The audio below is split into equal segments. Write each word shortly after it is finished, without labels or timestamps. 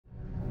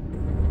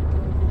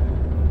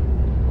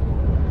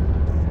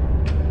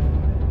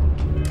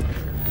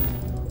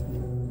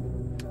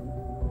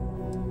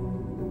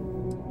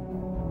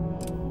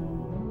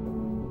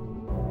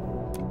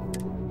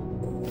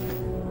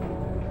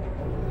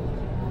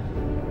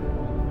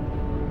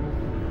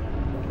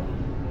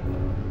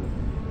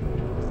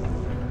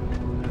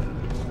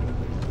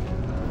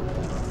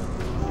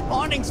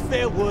Mining's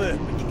fair work,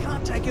 but you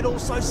can't take it all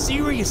so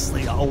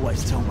seriously, I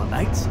always tell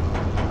my mates.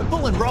 We're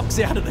pulling rocks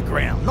out of the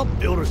ground, not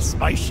building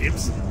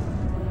spaceships.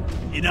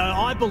 You know,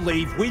 I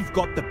believe we've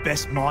got the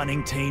best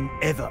mining team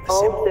ever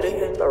assembled. All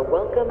citizens are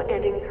welcome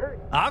and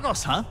encouraged.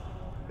 Argos, huh?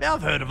 Yeah,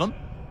 I've heard of them.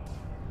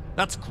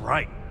 That's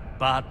great,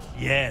 but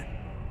yeah,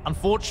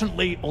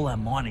 unfortunately all our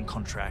mining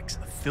contracts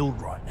are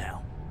filled right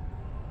now.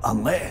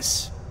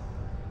 Unless,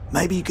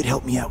 maybe you could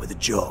help me out with a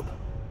job.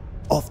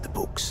 Off the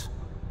books.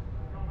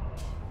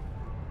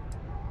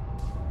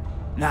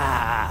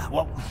 Nah,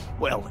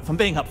 well, if I'm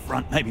being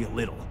upfront, maybe a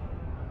little.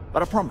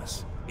 But I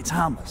promise, it's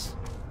harmless.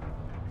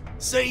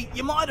 See,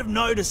 you might have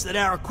noticed that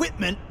our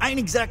equipment ain't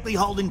exactly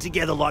holding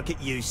together like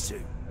it used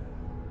to.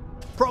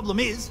 Problem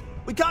is,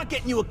 we can't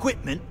get new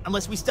equipment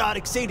unless we start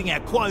exceeding our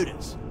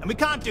quotas. And we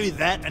can't do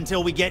that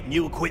until we get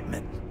new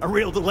equipment. A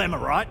real dilemma,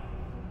 right?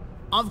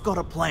 I've got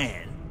a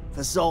plan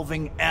for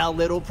solving our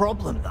little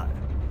problem, though.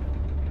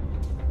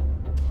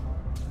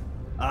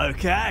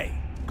 Okay,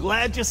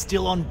 glad you're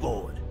still on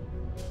board.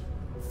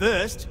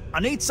 First,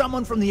 I need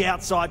someone from the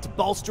outside to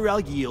bolster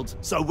our yields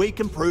so we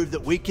can prove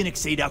that we can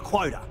exceed our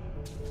quota.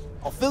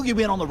 I'll fill you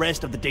in on the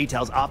rest of the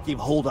details after you've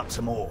hauled up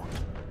some more.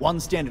 One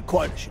standard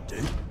quota should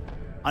do.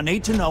 I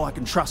need to know I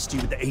can trust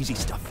you with the easy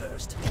stuff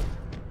first.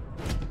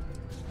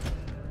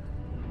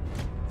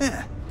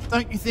 Yeah,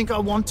 don't you think I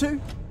want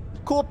to?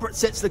 Corporate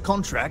sets the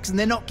contracts and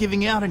they're not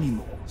giving out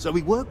anymore, so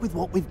we work with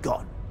what we've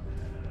got.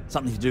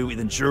 Something to do with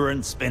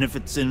insurance,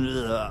 benefits, and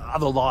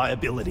other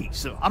liabilities,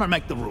 so I don't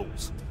make the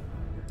rules.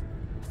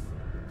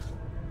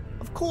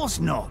 Of course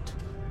not.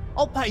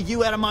 I'll pay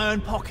you out of my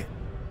own pocket.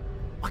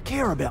 I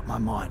care about my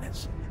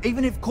miners,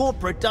 even if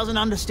corporate doesn't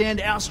understand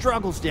our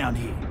struggles down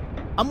here.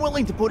 I'm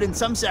willing to put in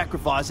some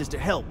sacrifices to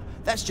help.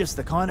 That's just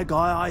the kind of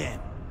guy I am.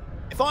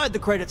 If I had the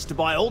credits to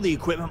buy all the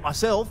equipment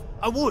myself,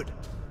 I would.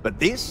 But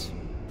this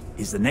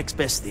is the next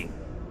best thing.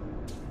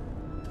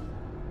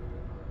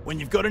 When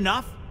you've got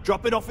enough,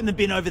 drop it off in the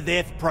bin over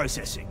there for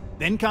processing.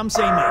 Then come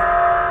see me.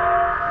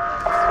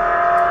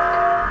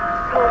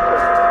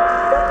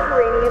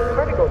 Subterranean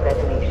particle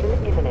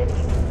detonation imminent.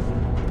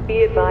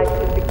 Be advised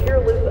to secure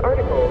loose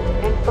articles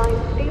and find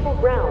stable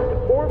ground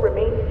or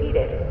remain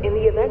seated in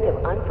the event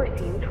of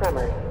unforeseen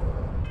tremors.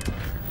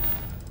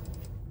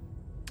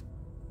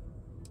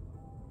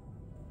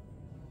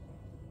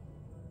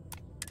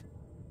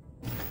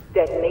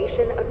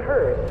 Detonation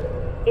occurs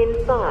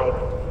in 5,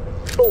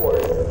 4,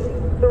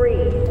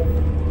 3,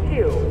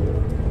 2,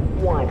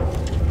 1.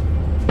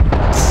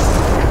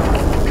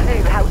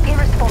 Clue how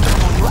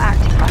irresponsible you're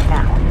acting right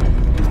now.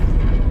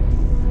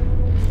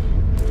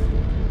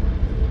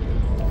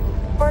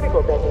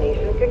 Particle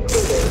detonation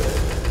concluded.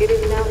 It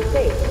is now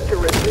safe to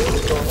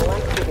resume normal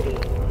activity.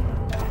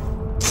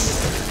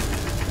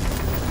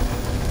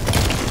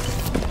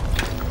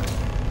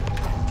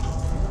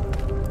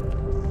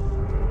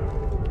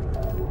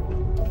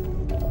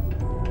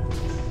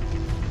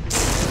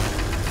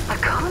 I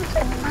can't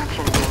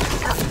imagine being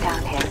stuck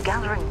down here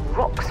gathering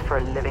rocks for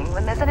a living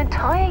when there's an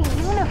entire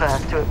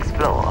universe to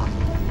explore.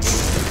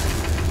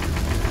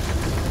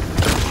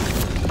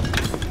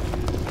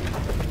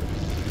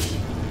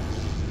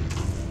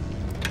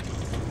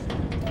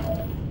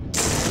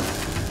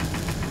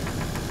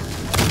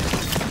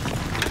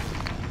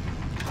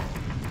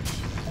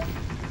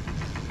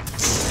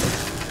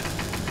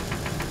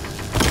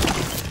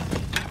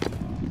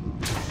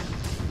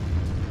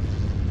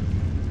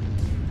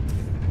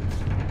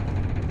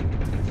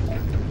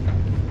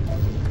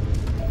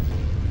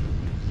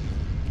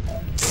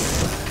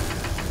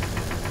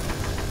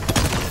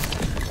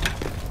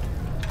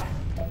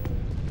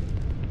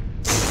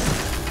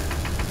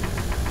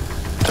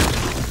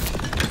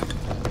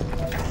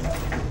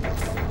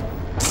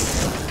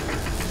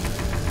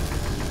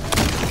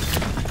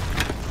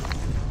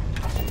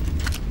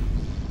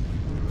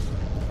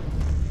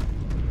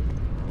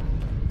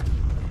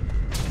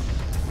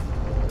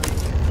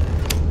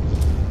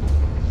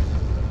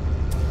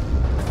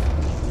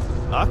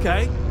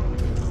 Okay,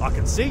 I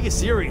can see you're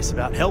serious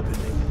about helping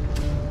me.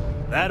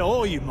 That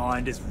ore you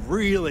mined is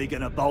really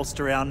gonna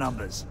bolster our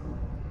numbers.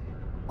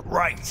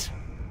 Great.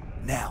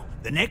 Now,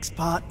 the next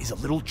part is a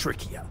little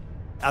trickier.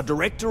 Our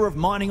Director of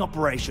Mining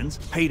Operations,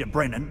 Peter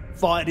Brennan,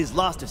 fired his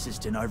last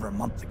assistant over a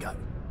month ago.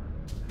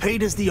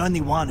 Peter's the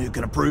only one who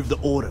can approve the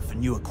order for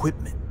new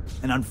equipment,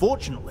 and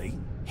unfortunately,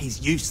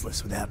 he's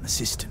useless without an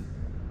assistant.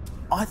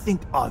 I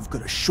think I've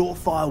got a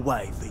surefire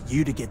way for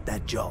you to get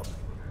that job.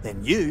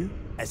 Then you,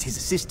 as his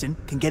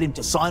assistant, can get him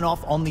to sign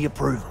off on the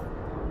approval.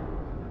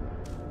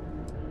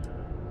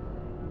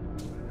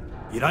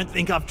 You don't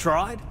think I've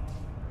tried?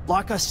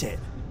 Like I said,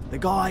 the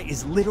guy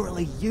is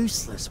literally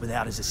useless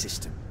without his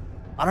assistant.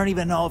 I don't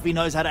even know if he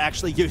knows how to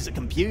actually use a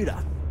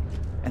computer.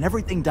 And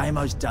everything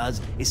Deimos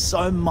does is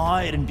so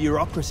mired in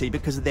bureaucracy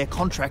because of their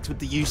contracts with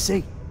the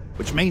UC.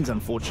 Which means,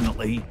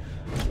 unfortunately,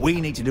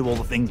 we need to do all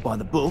the things by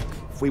the book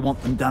if we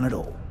want them done at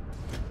all.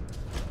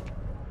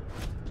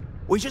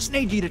 We just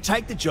need you to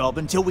take the job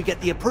until we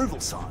get the approval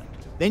signed.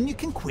 Then you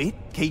can quit,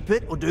 keep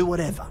it, or do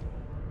whatever.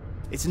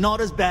 It's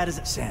not as bad as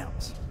it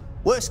sounds.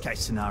 Worst case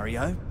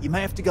scenario, you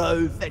may have to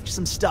go fetch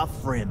some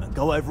stuff for him and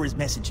go over his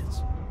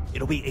messages.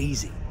 It'll be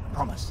easy, I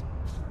promise.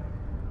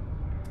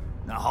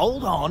 Now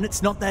hold on,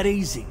 it's not that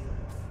easy.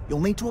 You'll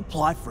need to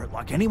apply for it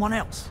like anyone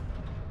else.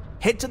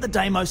 Head to the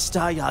Deimos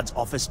Staryard's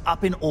office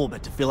up in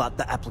orbit to fill out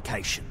the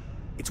application.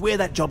 It's where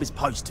that job is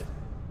posted.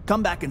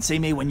 Come back and see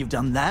me when you've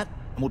done that,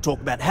 and we'll talk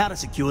about how to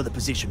secure the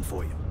position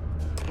for you.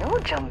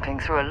 You're jumping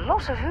through a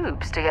lot of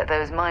hoops to get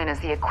those miners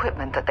the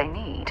equipment that they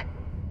need.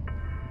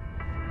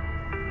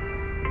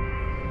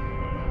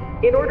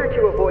 In order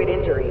to avoid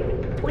injuries,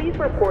 please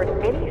report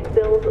any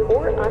spills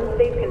or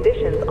unsafe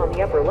conditions on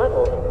the upper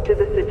levels to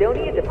the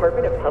Cydonia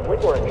Department of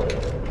Public Works.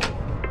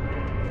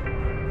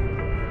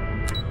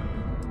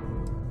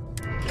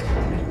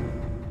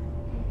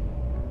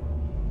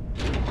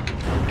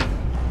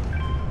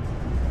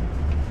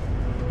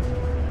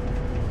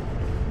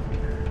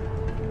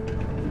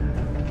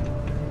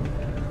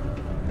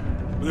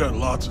 We got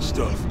lots of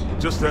stuff.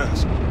 Just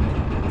ask.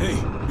 Hey,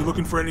 you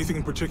looking for anything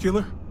in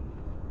particular?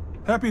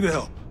 Happy to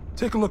help.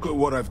 Take a look at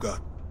what I've got.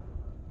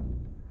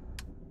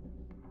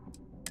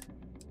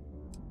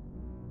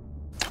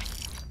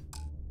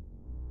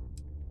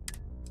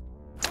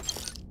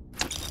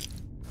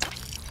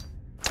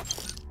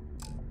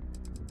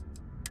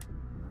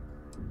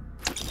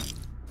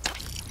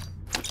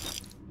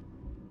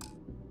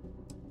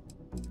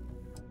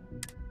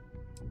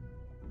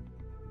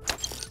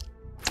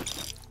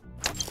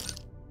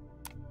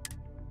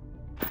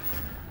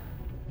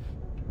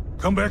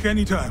 Come back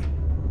anytime.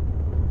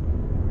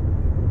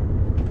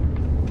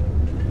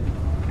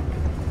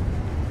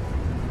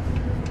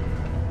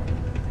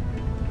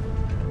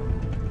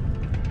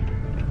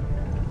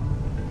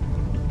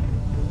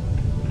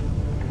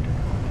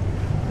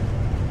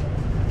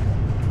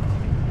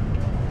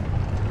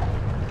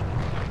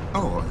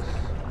 Oh,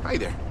 hi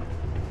there.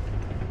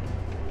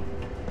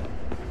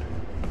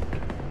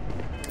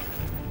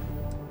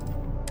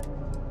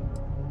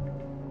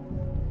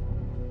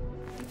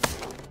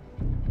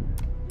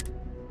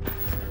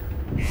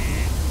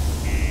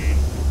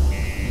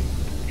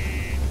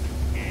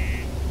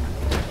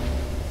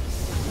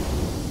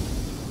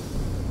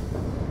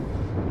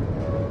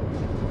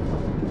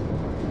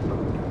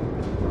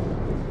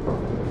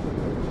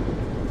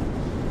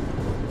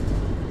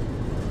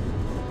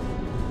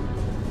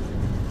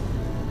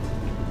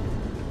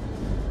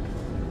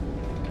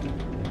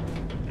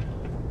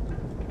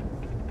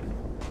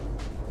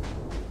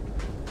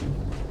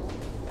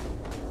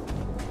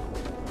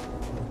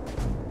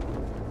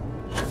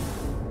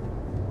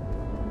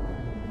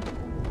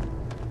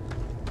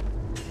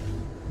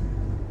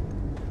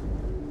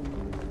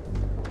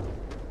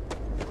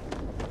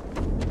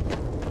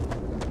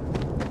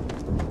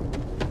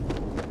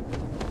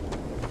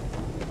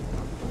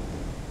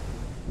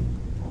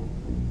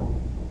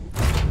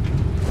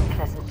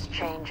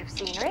 Change of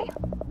scenery.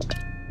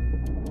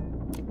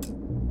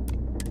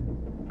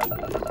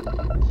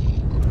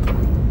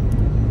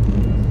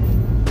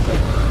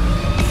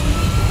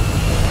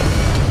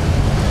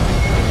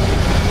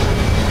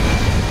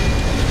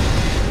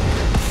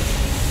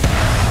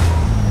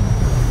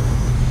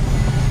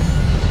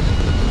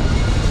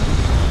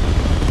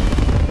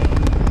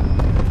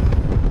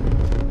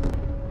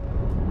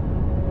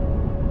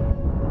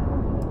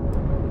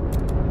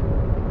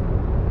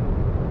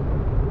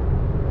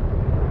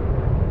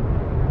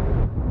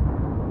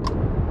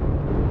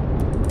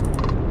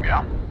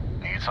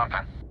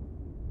 Something.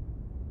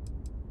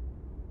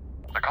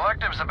 The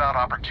collective's about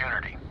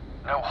opportunity.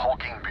 No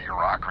hulking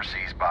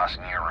bureaucracies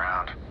bossing you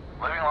around.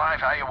 Living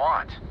life how you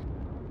want.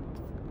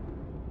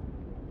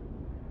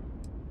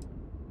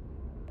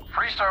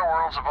 Freestar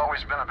worlds have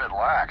always been a bit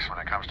lax when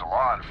it comes to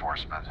law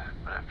enforcement,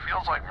 but it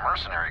feels like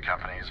mercenary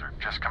companies are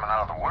just coming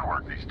out of the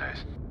woodwork these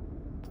days.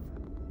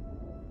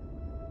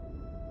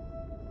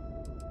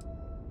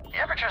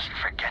 You ever just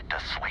forget to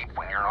sleep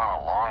when you're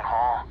on a long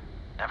haul?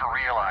 Never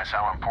realize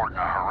how important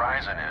a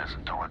horizon is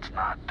until it's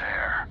not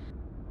there.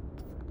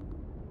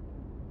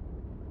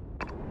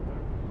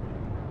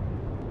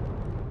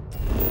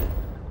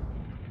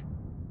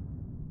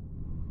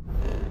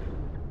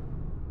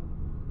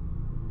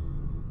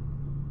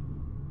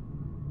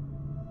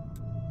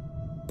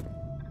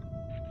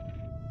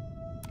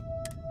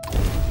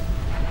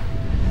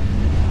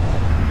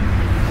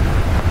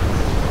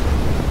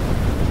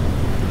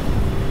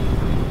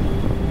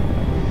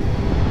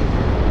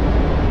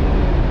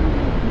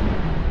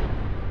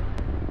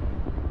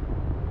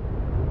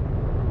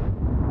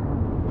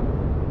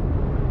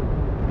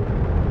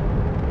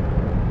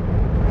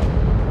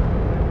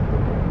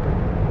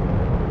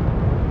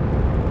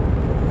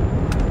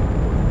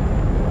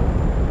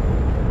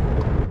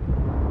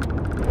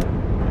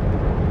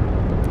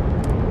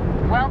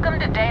 Welcome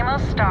to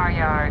Deimos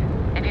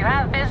Staryard. If you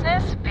have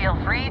business, feel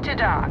free to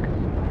dock.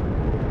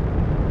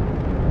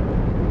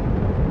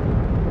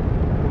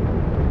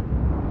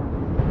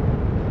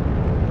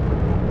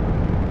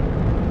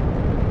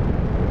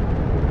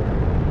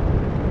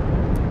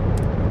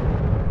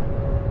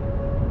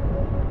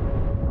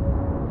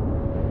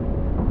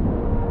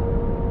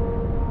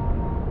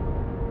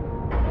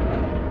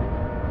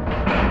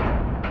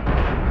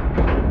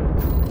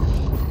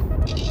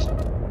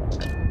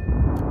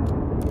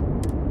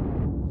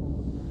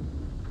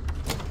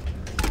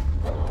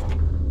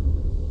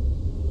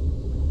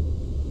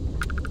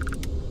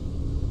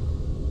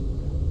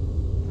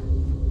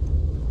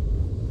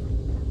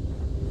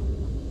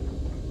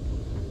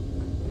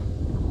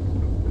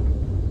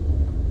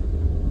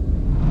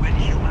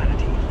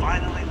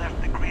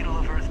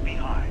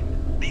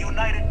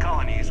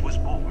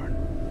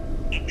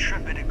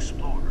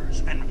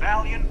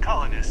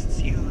 colonists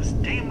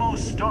used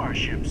Deimos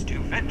starships to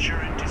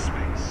venture into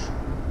space.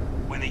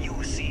 When the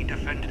UC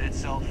defended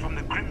itself from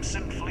the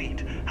Crimson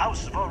Fleet,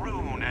 House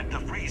Varoon, and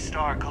the Free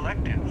Star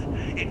Collective,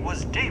 it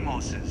was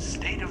Deimos's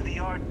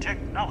state-of-the-art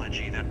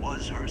technology that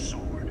was her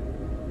sword.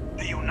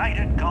 The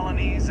United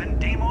Colonies and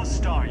Deimos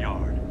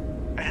Staryard,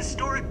 a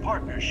historic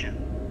partnership,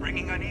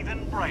 bringing an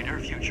even brighter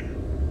future.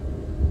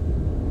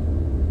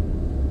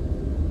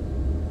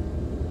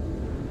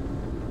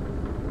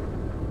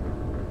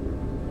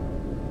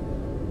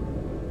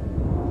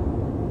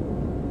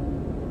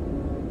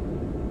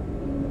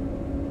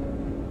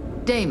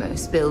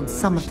 Deimos builds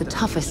some of the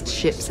toughest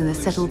ships in the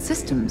settled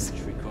systems.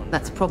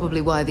 That's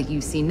probably why the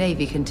UC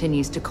Navy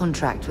continues to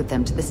contract with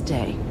them to this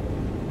day.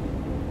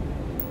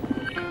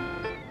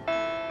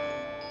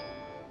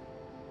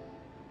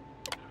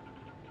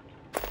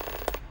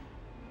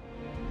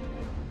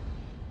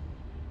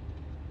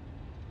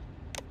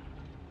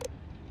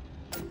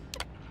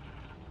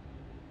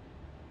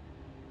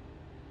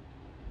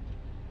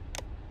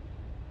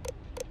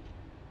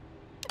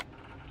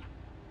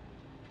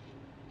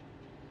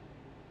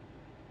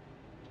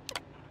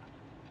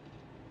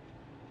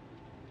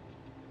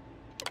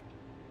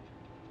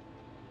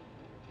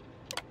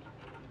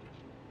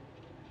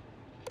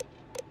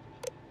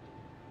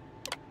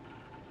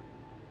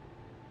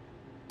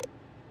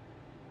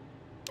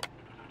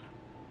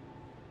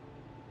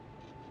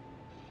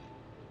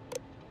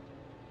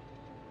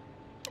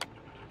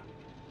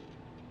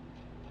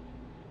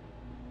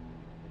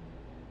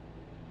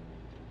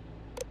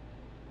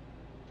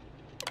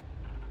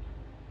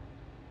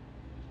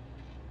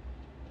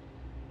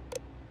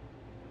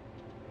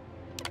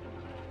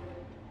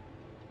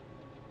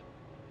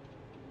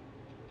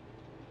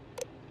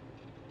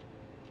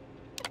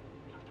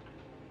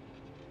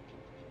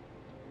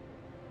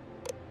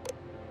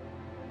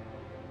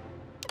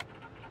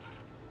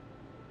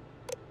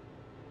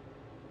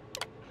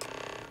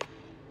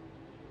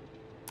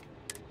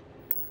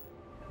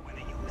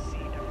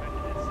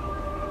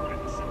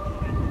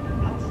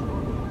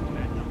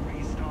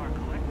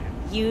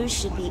 You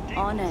should be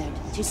honored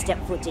to step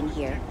foot in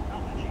here.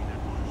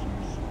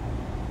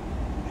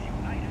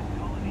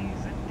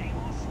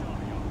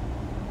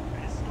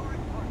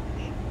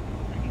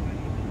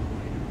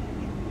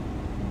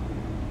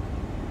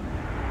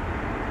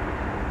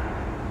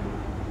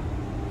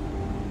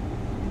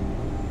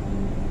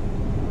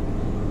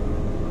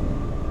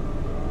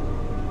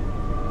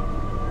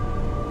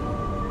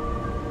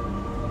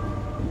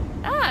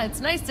 It's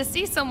nice to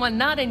see someone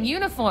not in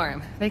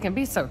uniform. They can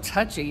be so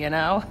touchy, you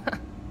know?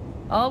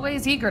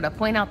 Always eager to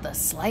point out the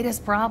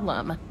slightest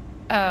problem.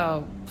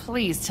 Oh,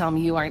 please tell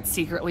me you aren't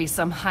secretly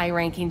some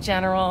high-ranking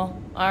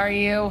general, are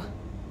you?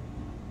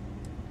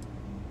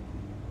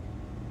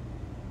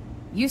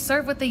 You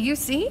serve with the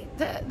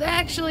UC?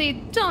 Actually,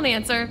 don't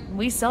answer.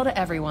 We sell to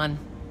everyone.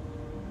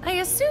 I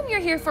assume you're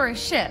here for a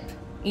ship.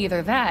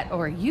 Either that,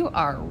 or you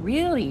are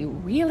really,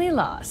 really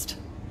lost.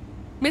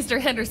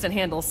 Mr. Henderson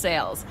handles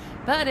sales,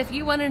 but if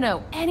you want to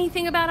know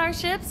anything about our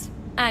ships,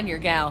 I'm your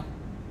gal.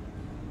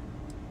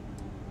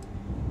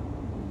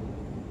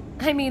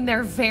 I mean,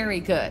 they're very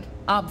good,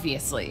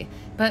 obviously,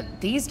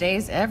 but these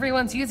days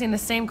everyone's using the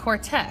same core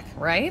tech,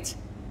 right?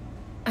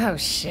 Oh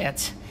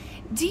shit.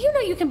 Do you know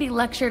you can be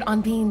lectured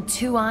on being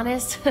too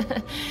honest?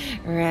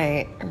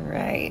 Right.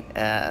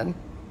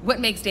 What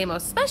makes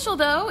Deimos special,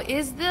 though,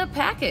 is the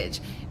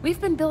package.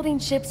 We've been building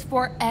ships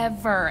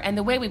forever, and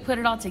the way we put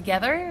it all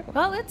together,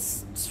 well,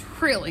 it's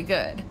really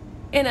good.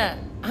 In a,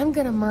 I'm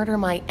gonna murder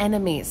my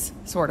enemies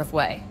sort of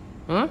way.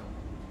 The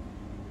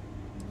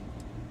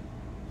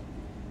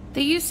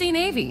UC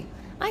Navy.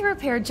 I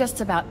repaired just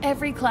about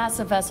every class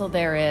of vessel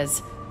there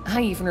is.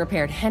 I even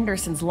repaired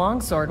Henderson's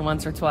longsword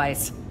once or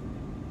twice.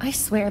 I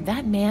swear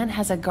that man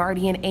has a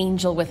guardian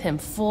angel with him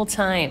full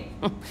time.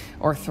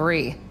 Or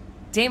 3.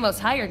 Deimos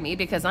hired me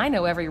because I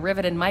know every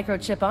rivet and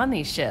microchip on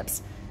these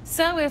ships.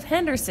 So if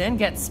Henderson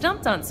gets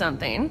stumped on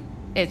something,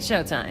 it's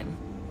showtime.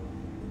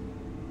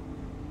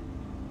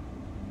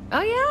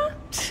 Oh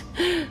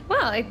yeah?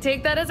 Well, I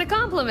take that as a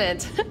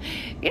compliment.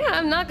 Yeah,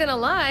 I'm not gonna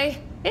lie.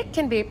 It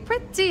can be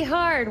pretty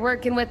hard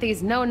working with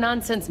these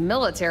no-nonsense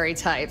military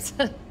types.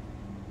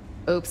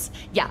 Oops.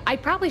 Yeah, I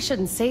probably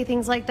shouldn't say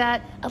things like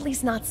that, at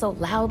least not so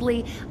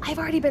loudly. I've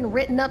already been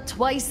written up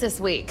twice this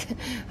week.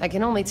 I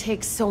can only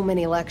take so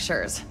many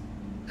lectures.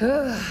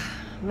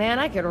 Man,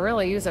 I could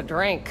really use a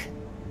drink.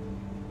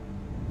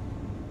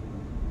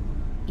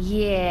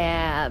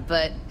 Yeah,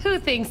 but who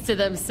thinks to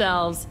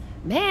themselves,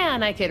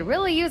 man, I could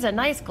really use a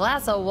nice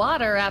glass of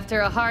water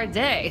after a hard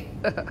day.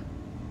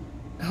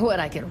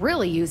 What I could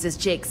really use is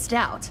Jake's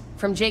Stout,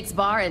 from Jake's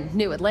Bar in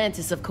New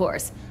Atlantis, of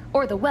course.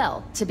 Or The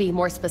Well, to be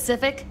more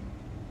specific.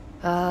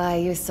 I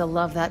used to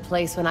love that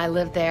place when I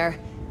lived there.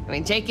 I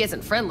mean, Jake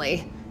isn't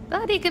friendly,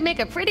 but he could make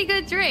a pretty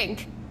good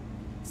drink.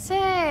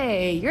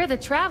 Say, you're the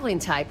traveling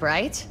type,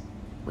 right?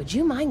 Would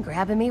you mind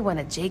grabbing me one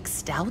of Jake's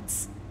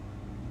Stouts?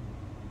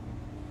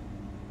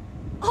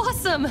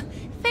 Awesome!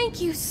 Thank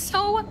you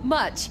so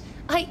much.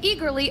 I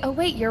eagerly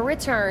await your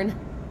return.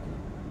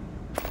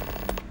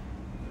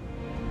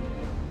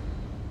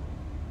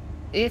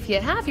 If you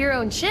have your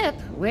own ship,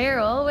 we're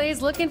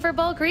always looking for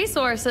bulk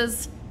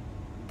resources.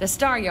 The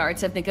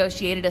Staryards have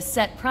negotiated a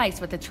set price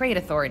with the Trade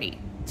Authority,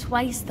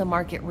 twice the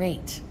market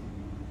rate.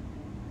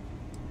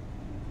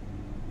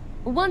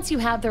 Once you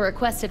have the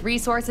requested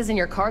resources in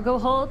your cargo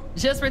hold,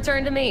 just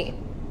return to me.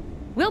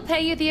 We'll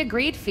pay you the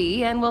agreed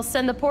fee and we'll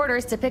send the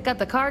porters to pick up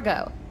the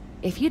cargo.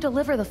 If you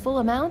deliver the full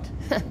amount,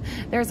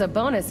 there's a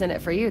bonus in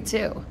it for you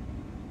too.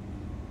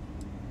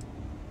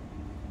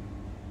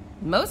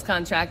 Most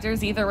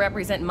contractors either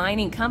represent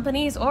mining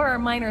companies or are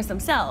miners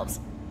themselves.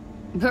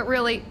 But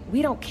really,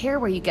 we don't care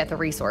where you get the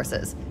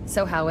resources,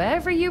 so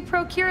however you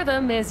procure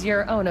them is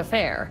your own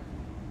affair.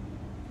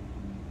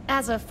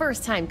 As a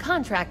first-time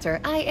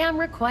contractor, I am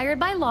required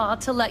by law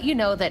to let you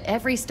know that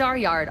every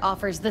Staryard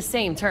offers the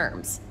same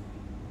terms.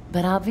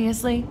 But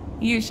obviously,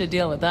 you should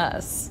deal with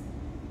us.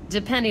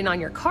 Depending on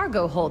your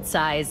cargo hold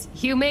size,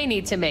 you may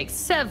need to make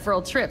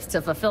several trips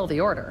to fulfill the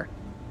order.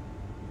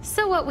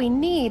 So what we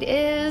need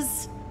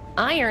is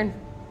iron.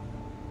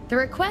 The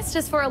request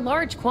is for a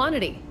large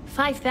quantity,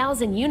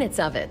 5,000 units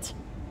of it.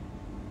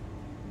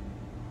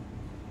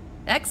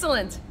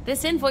 Excellent.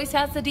 This invoice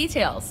has the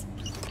details.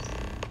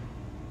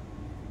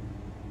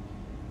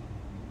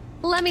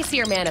 Let me see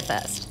your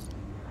manifest.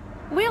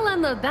 We'll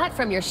unload that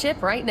from your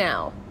ship right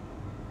now.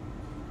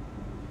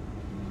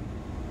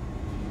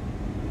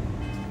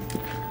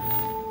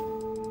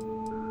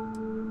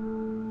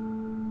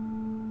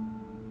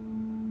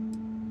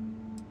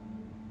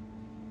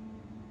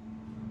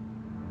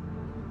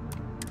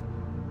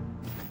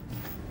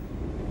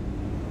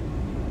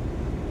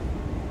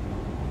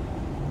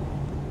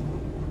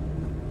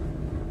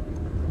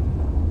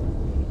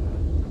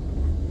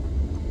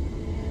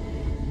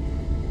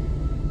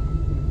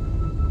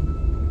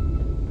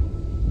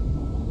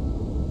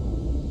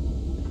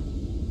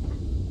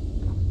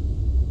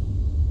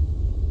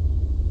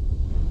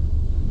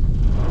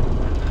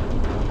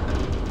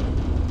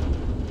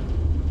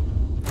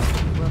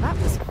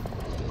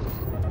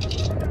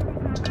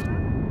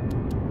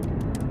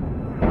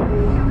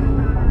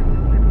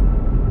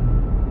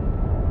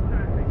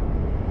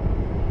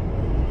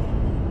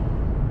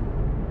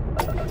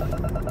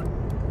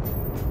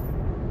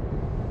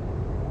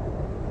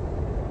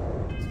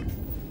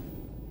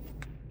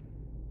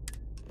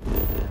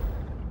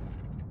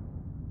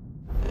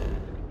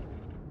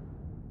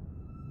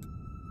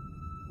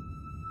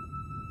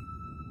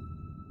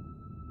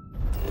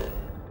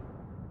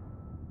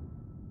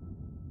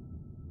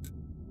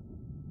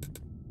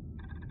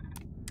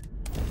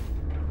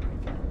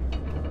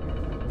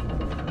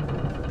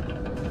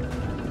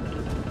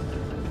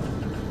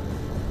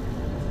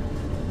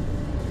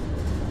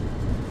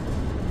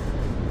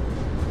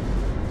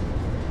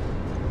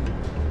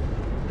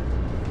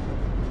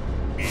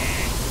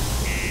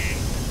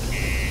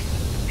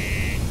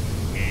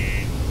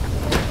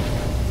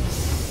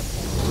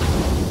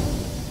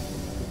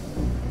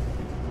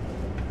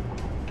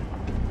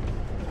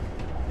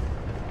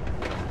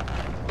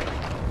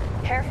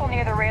 Careful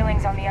near the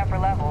railings on the upper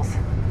levels.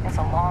 It's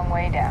a long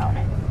way down.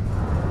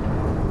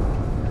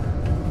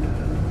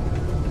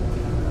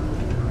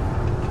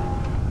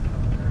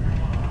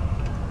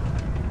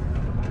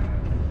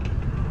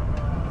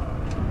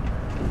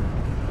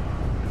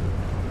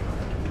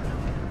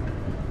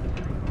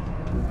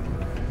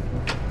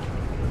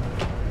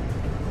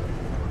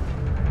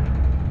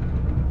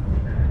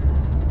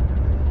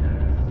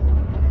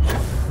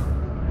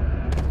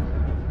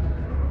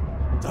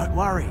 Don't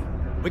worry.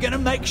 We're gonna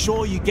make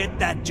sure you get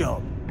that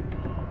job.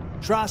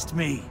 Trust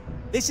me,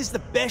 this is the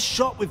best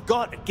shot we've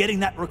got at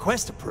getting that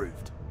request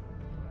approved.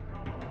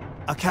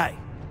 Okay,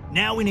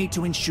 now we need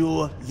to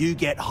ensure you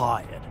get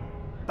hired.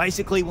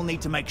 Basically, we'll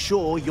need to make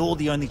sure you're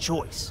the only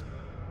choice.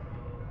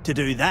 To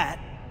do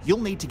that,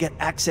 you'll need to get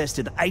access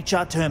to the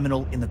HR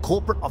terminal in the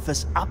corporate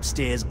office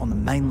upstairs on the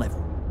main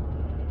level.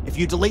 If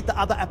you delete the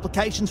other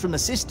applications from the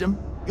system,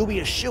 you'll be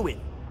a shoo-in.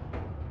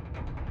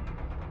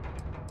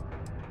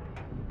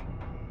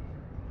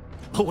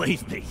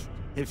 Believe me,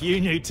 if you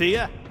knew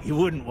Tia, you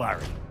wouldn't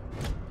worry.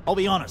 I'll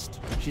be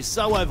honest, she's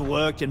so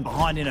overworked and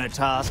behind in her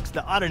tasks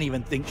that I don't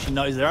even think she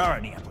knows there are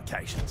any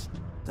applications.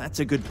 That's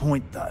a good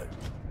point, though.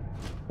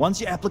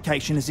 Once your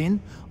application is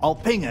in, I'll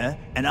ping her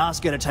and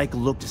ask her to take a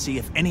look to see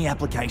if any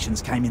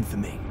applications came in for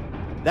me.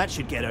 That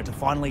should get her to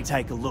finally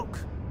take a look,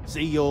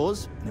 see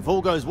yours, and if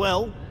all goes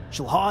well,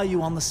 she'll hire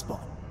you on the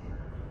spot.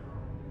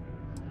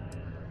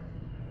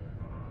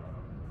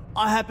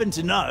 I happen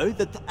to know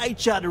that the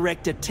HR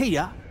director,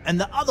 Tia, and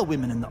the other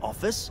women in the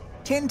office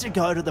tend to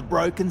go to the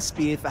Broken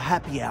Spear for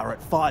happy hour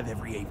at 5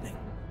 every evening.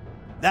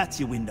 That's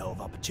your window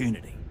of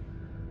opportunity.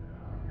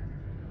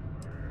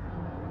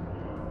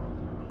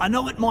 I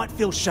know it might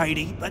feel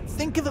shady, but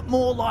think of it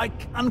more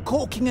like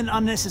uncorking an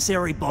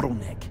unnecessary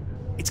bottleneck.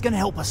 It's going to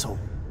help us all.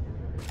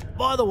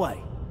 By the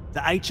way,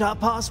 the HR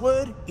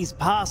password is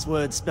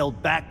password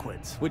spelled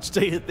backwards, which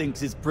Tia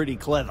thinks is pretty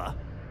clever.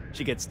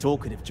 She gets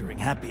talkative during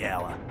happy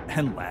hour,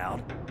 and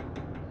loud.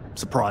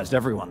 Surprised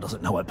everyone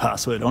doesn't know her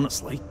password,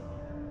 honestly.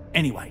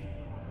 Anyway,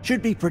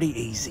 should be pretty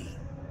easy.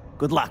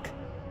 Good luck.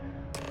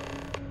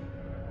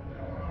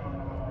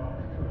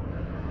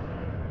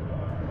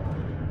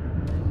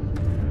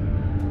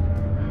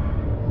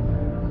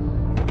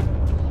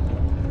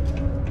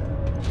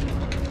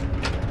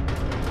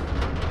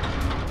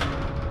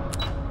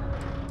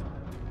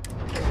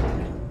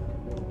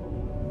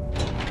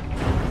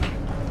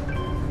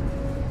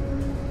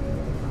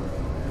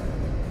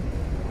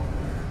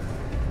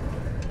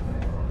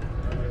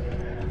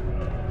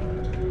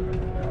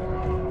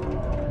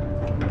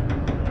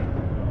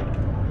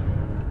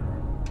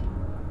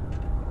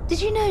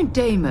 know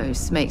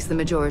Deimos makes the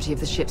majority of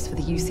the ships for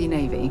the UC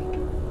Navy.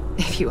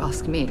 If you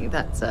ask me,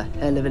 that's a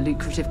hell of a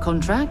lucrative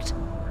contract.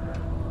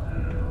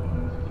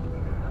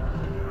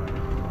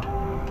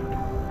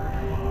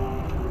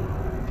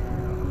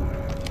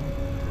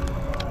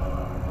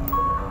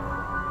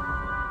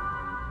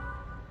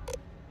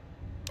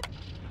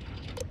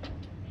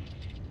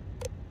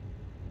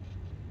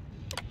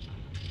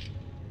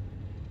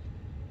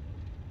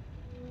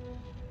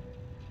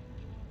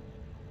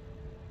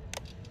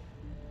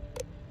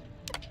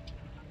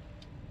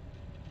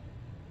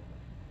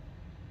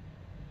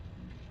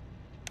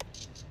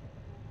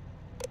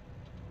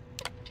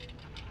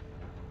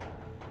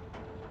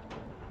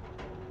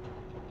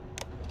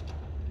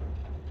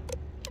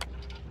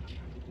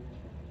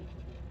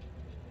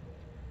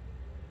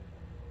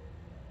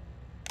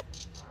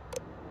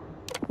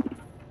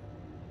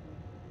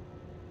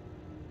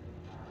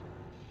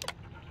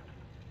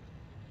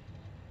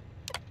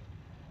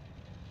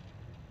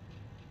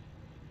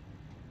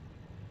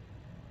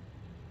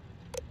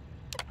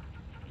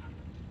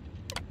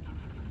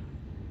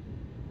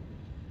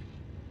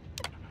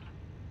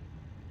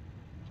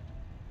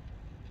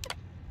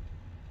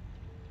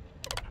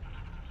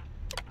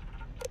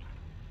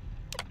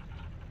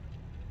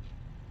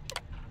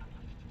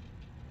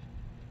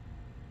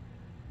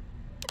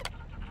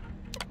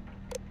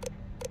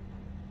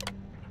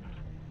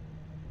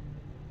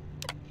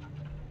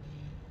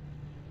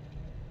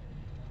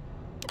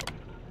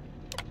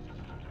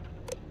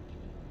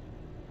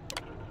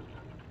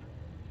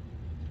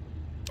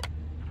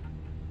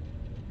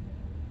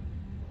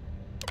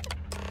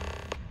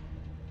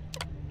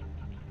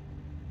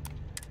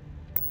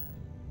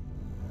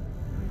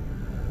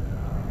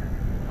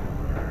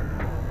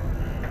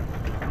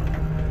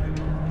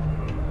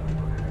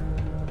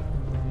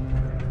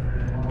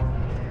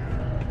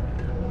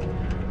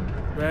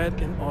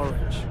 Red and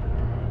orange.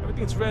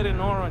 Everything's red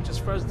and orange as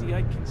far as the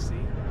eye can see.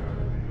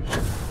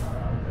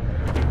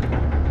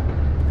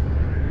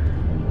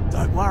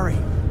 Don't worry.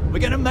 We're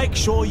gonna make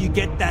sure you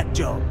get that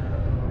job.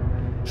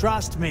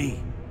 Trust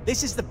me,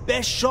 this is the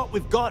best shot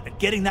we've got at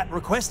getting that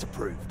request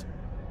approved.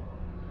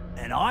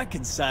 And I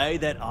can say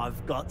that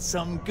I've got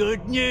some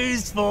good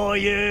news for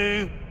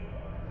you.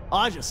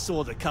 I just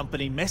saw the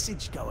company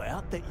message go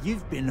out that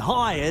you've been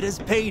hired as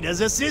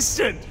Peter's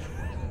assistant.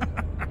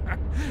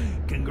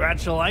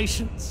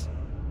 Congratulations.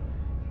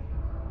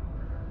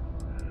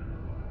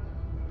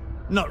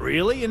 Not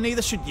really, and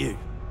neither should you.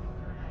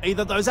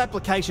 Either those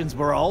applications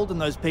were old and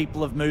those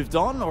people have moved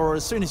on, or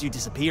as soon as you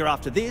disappear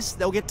after this,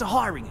 they'll get to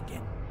hiring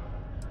again.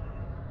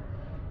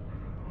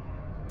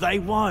 They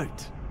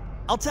won't.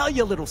 I'll tell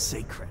you a little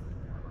secret.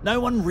 No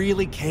one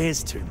really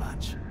cares too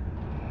much.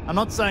 I'm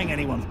not saying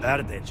anyone's bad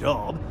at their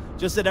job,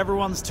 just that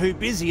everyone's too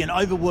busy and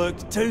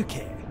overworked to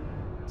care.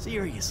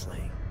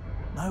 Seriously,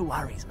 no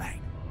worries, mate.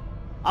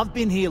 I've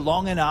been here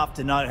long enough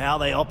to know how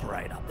they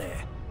operate up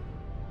there.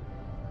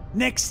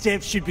 Next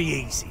step should be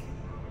easy.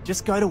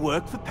 Just go to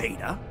work for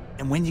Peter,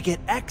 and when you get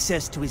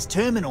access to his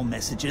terminal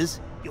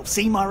messages, you'll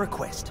see my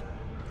request.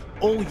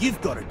 All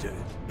you've got to do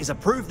is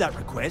approve that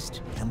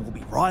request, and we'll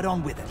be right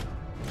on with it.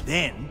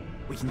 Then,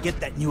 we can get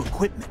that new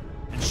equipment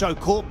and show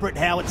corporate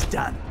how it's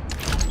done.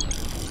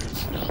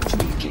 It's not to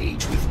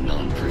engage with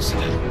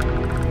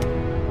non-personnel.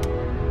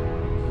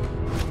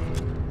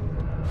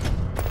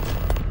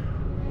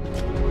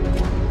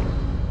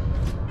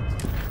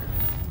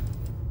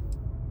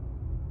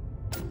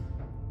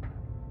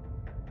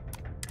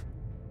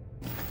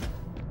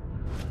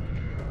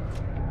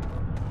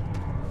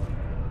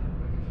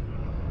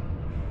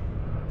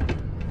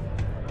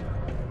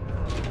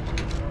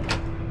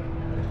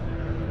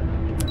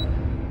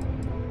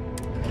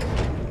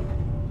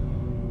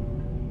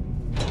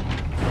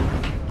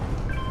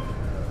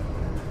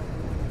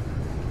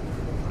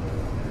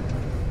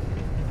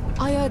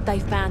 They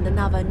found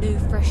another new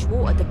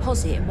freshwater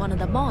deposit in one of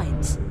the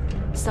mines.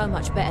 So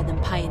much better than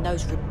paying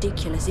those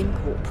ridiculous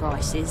import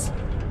prices.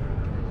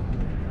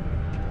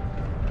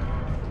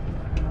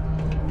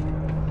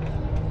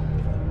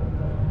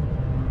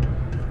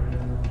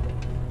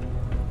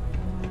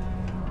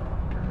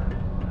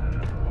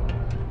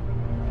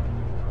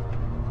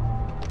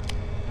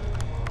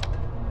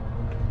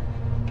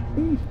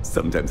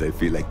 Sometimes I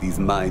feel like these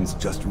mines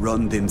just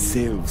run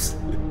themselves.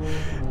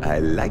 I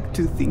like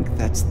to think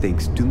that's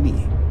thanks to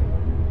me.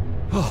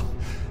 Oh,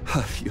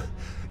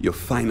 you're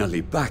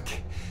finally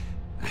back.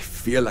 I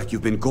feel like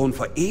you've been gone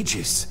for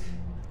ages.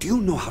 Do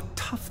you know how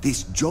tough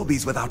this job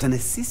is without an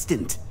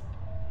assistant?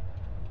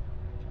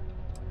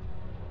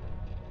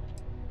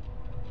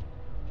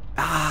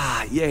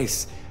 Ah,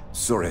 yes.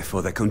 Sorry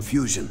for the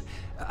confusion.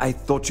 I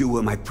thought you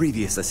were my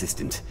previous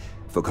assistant.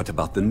 Forgot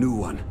about the new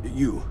one.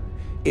 You.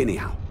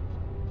 Anyhow.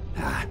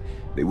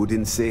 They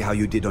wouldn't say how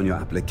you did on your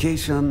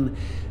application,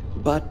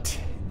 but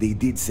they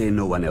did say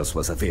no one else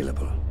was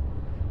available.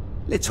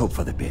 Let's hope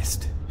for the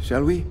best,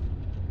 shall we?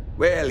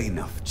 Well,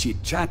 enough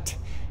chit-chat.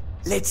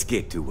 Let's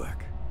get to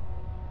work.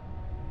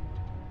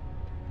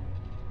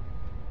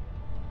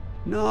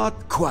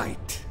 Not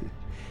quite.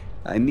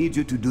 I need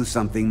you to do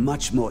something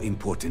much more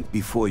important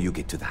before you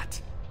get to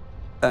that.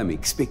 I'm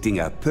expecting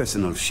a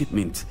personal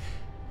shipment.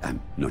 I'm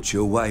not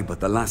sure why, but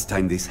the last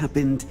time this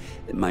happened,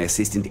 my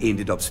assistant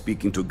ended up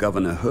speaking to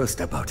Governor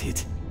Hurst about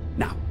it.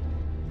 Now,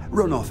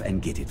 run off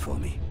and get it for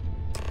me.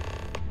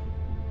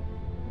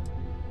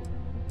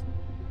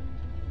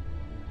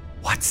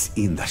 What's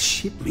in the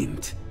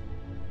shipment?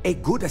 A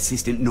good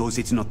assistant knows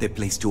it's not their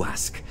place to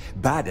ask.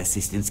 Bad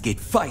assistants get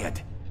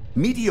fired.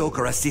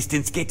 Mediocre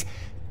assistants get...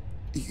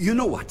 You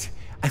know what?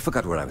 I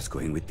forgot where I was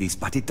going with this,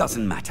 but it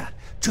doesn't matter.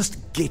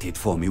 Just get it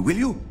for me, will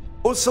you?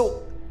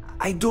 Also,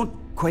 I don't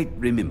quite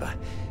remember.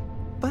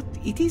 But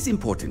it is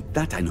important,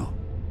 that I know.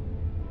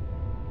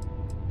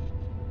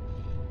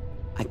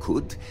 I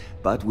could,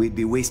 but we'd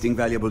be wasting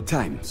valuable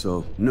time,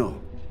 so no.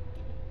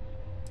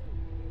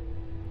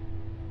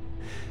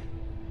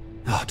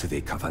 Oh, do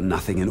they cover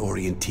nothing in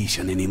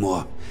orientation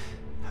anymore?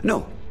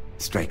 No,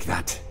 strike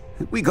that.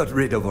 We got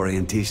rid of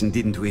orientation,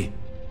 didn't we?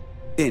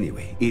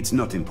 Anyway, it's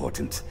not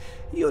important.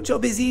 Your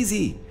job is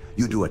easy.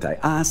 You do what I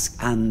ask,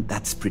 and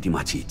that's pretty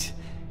much it.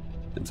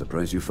 I'm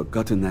surprised you've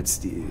forgotten that's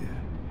the...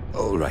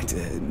 All right,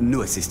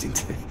 new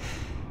assistant.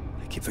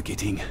 I keep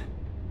forgetting.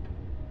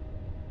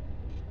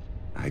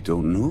 I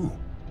don't know.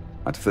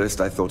 At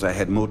first I thought I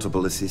had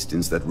multiple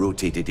assistants that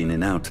rotated in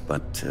and out,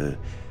 but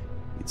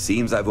it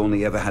seems I've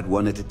only ever had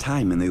one at a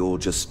time and they all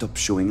just stopped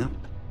showing up.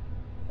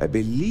 I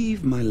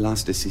believe my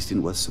last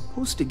assistant was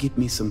supposed to get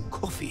me some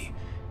coffee,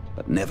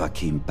 but never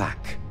came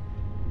back.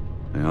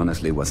 I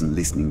honestly wasn't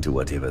listening to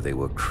whatever they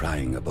were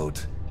crying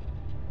about.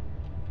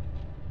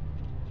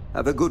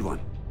 Have a good one.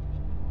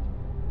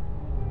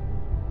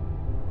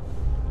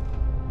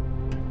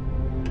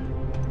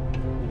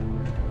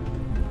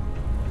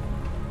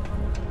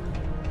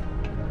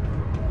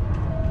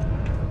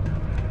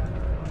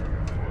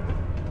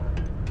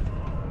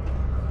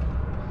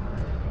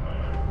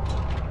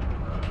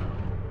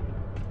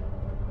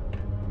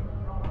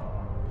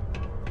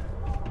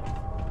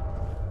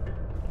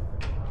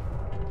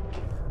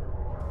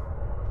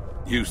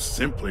 You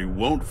simply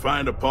won't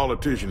find a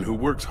politician who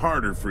works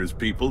harder for his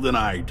people than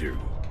I do.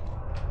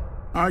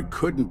 I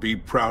couldn't be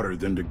prouder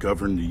than to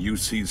govern the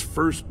UC's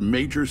first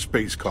major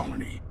space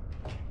colony.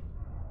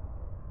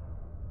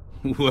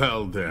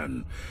 Well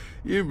then,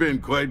 you've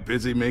been quite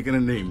busy making a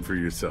name for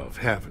yourself,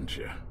 haven't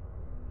you?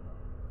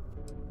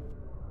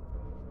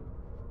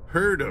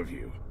 Heard of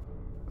you.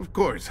 Of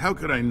course, how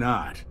could I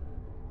not?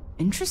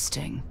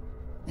 Interesting.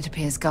 It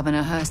appears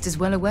Governor Hurst is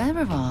well aware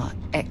of our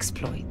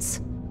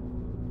exploits.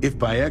 If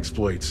by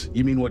exploits,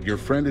 you mean what your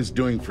friend is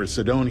doing for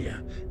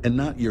Cydonia, and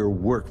not your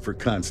work for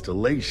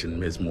Constellation,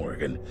 Ms.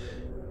 Morgan,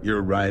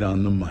 you're right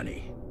on the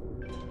money.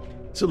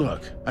 So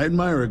look, I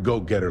admire a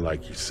go-getter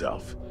like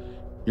yourself.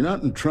 You're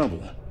not in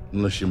trouble,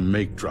 unless you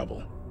make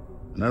trouble.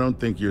 And I don't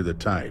think you're the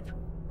type.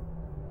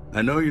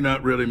 I know you're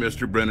not really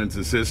Mr. Brennan's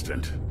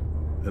assistant.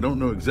 I don't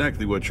know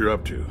exactly what you're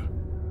up to,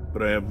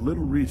 but I have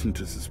little reason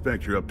to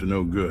suspect you're up to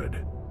no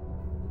good.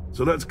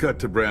 So let's cut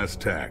to brass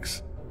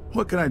tacks.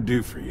 What can I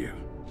do for you?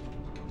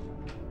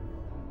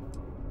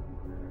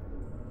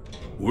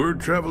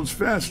 Word travels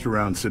fast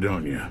around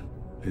Cydonia.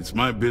 It's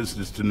my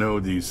business to know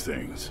these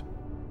things.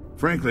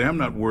 Frankly, I'm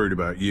not worried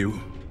about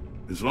you.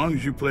 As long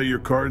as you play your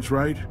cards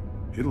right,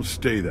 it'll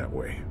stay that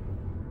way.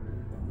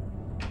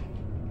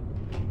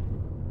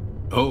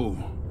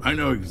 Oh, I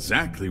know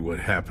exactly what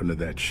happened to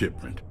that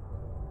shipment.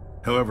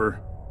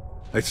 However,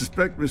 I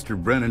suspect Mr.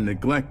 Brennan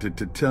neglected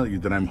to tell you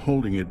that I'm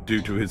holding it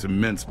due to his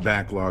immense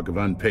backlog of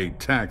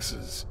unpaid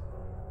taxes.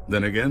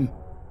 Then again,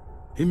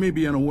 he may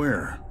be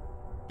unaware.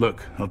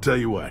 Look, I'll tell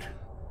you what.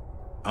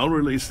 I'll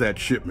release that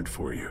shipment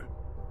for you.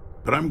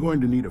 But I'm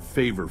going to need a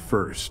favor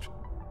first,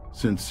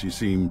 since you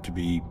seem to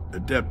be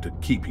adept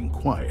at keeping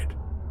quiet.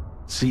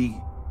 See,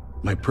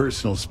 my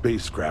personal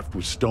spacecraft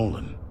was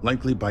stolen,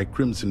 likely by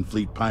Crimson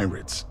Fleet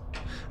pirates.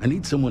 I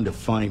need someone to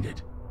find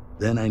it.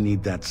 Then I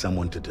need that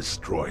someone to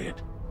destroy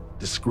it.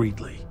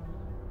 Discreetly.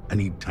 I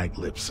need tight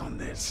lips on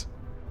this.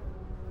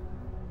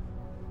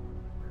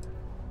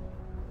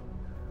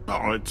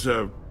 Oh, it's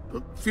a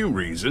few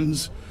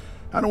reasons.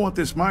 I don't want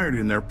this mired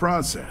in their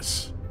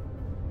process.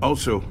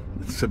 Also,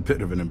 it's a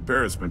bit of an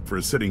embarrassment for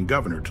a sitting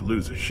governor to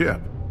lose a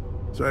ship,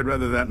 so I'd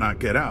rather that not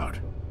get out.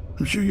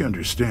 I'm sure you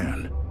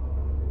understand.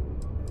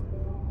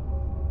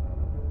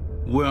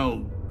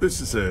 Well,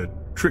 this is a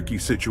tricky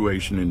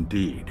situation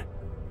indeed.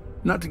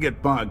 Not to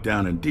get bogged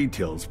down in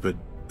details, but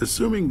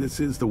assuming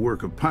this is the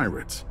work of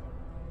pirates,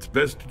 it's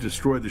best to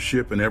destroy the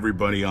ship and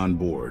everybody on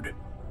board.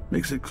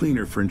 Makes it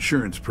cleaner for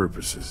insurance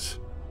purposes.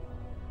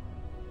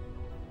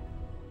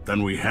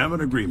 Then we have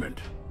an agreement.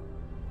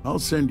 I'll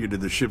send you to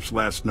the ship's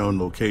last known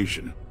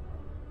location.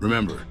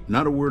 Remember,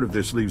 not a word of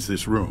this leaves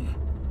this room.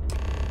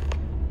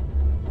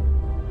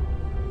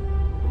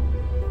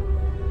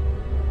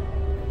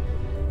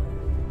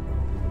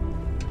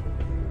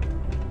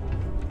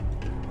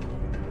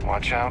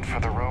 Watch out for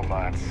the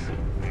robots.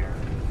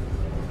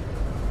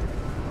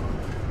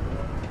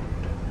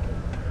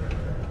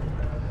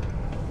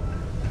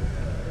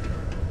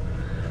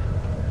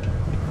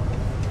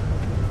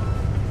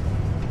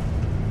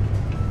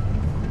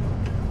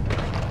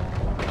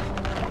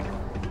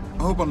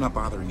 Hope I'm not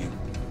bothering you.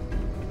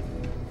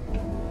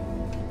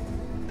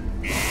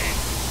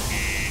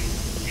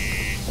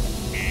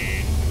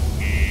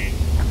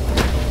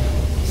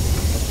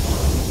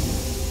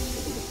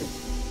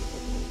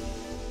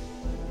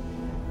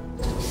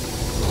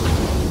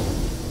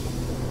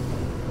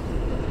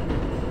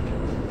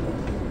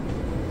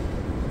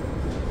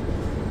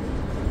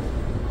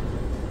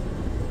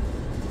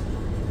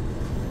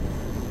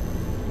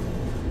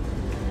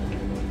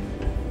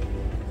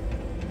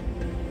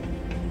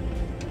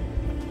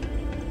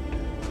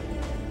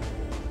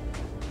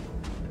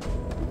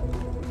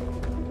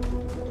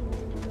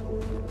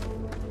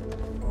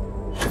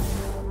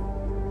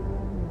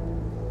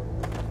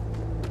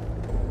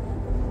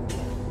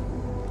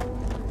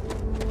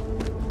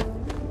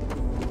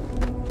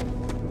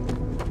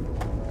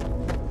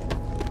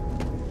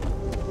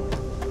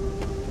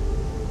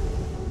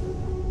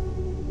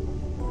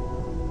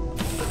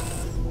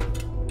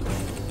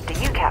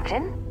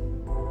 Captain?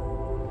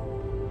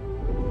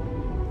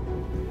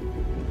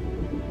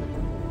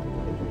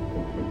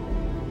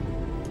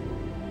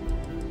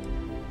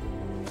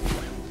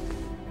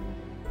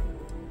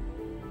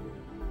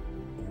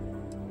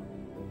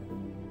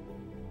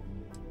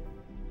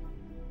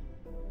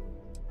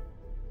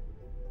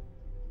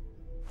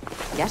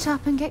 Get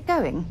up and get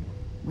going.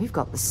 We've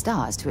got the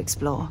stars to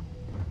explore.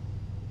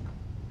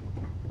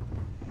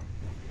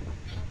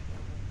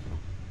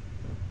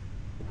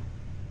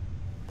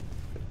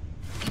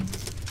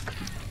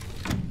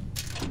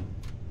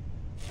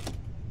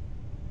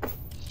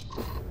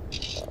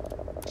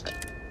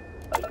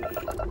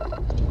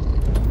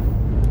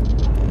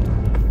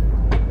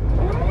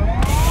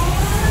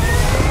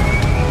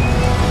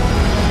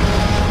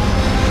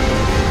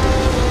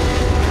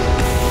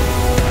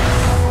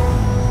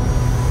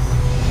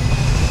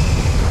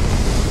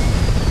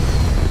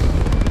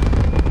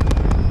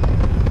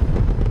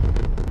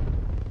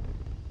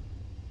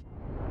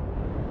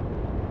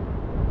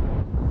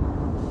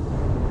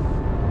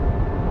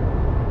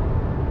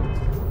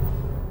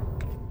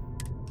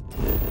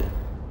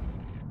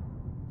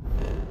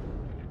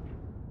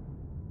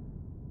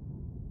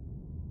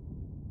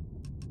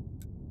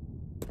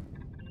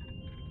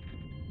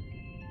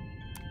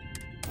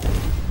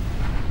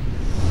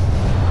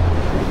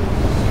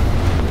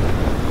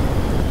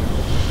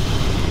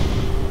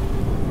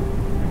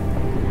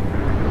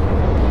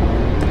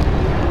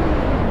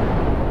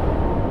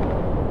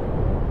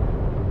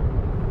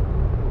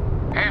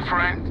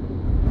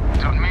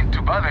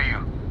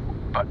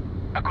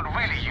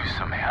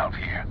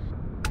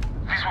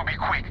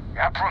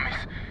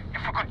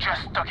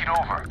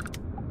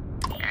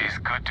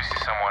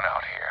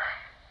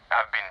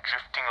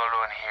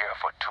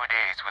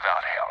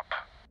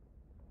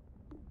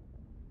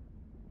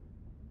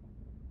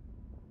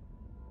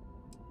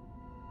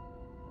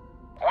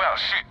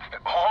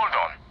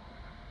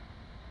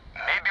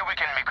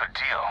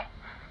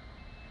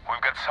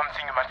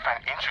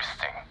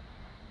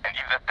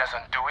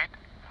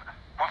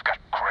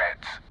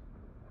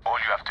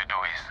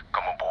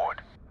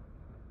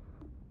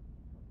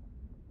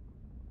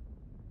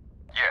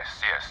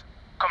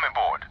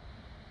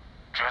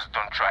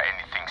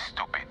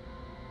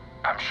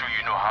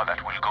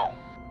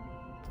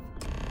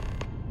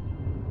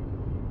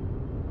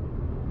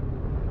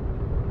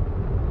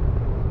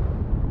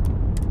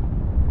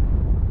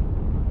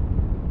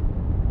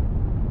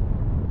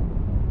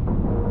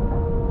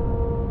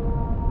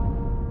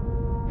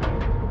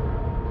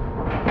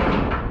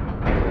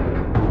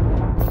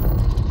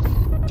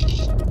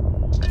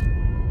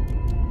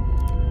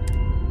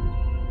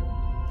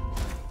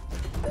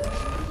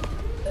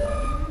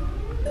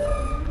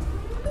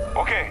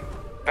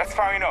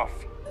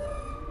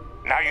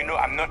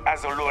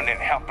 As alone and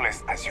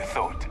helpless as you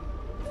thought.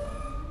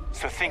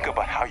 So think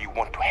about how you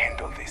want to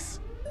handle this.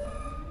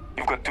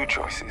 You've got two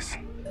choices.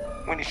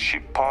 We need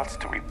ship parts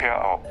to repair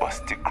our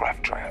busted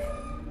craft drive.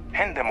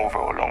 Hand them over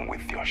along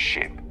with your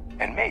ship,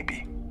 and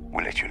maybe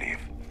we'll let you leave.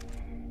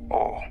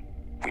 Or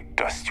we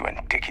dust you and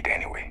take it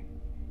anyway.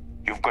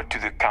 You've got to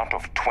the count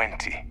of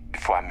 20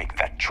 before I make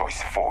that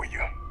choice for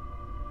you.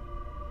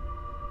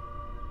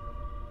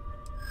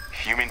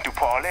 You mean to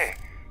parlay?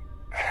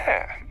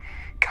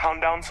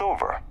 Countdown's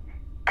over.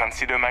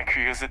 Consider my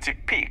curiosity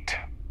piqued.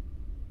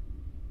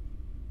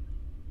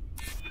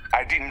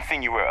 I didn't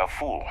think you were a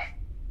fool.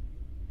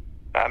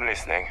 I'm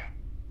listening.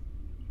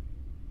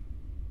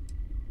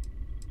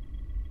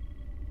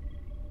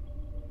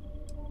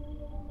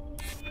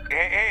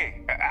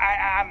 Hey,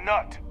 I'm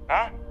not,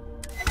 huh?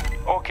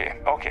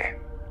 Okay.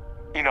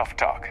 Enough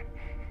talk.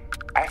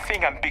 I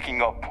think I'm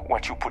picking up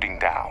what you're putting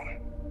down.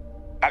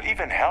 I'll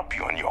even help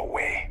you on your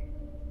way.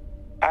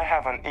 I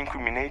have an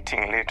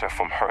incriminating letter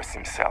from Hurst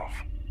himself.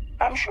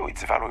 I'm sure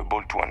it's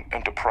valuable to an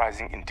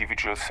enterprising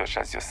individual such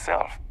as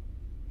yourself.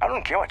 I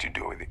don't care what you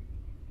do with it.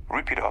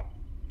 Rip it up,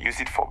 use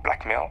it for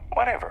blackmail,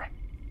 whatever.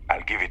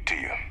 I'll give it to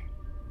you.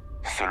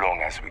 So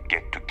long as we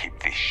get to keep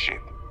this ship.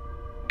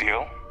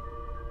 Deal?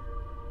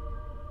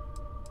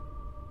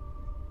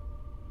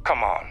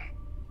 Come on.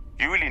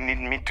 You really need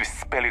me to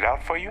spell it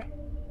out for you?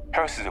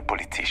 Hurst is a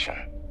politician.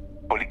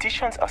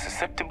 Politicians are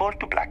susceptible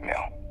to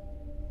blackmail.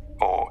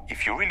 Or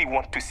if you really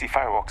want to see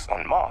fireworks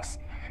on Mars,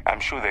 I'm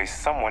sure there is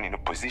someone in a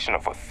position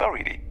of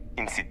authority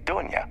in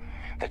Sidonia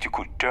that you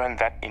could turn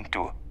that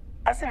into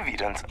as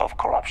evidence of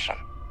corruption.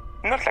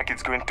 Not like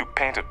it's going to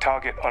paint a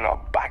target on our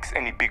backs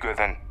any bigger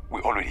than we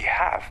already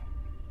have.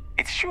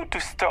 It's sure to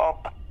stir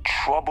up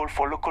trouble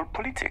for local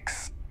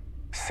politics.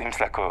 Seems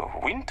like a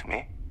win to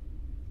me.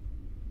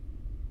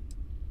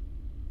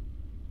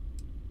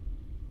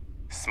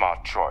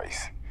 Smart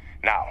choice.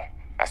 Now,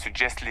 I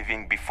suggest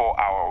leaving before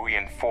our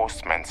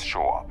reinforcements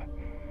show up.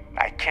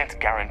 I can't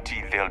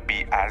guarantee they'll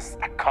be as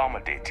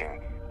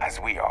accommodating as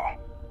we are.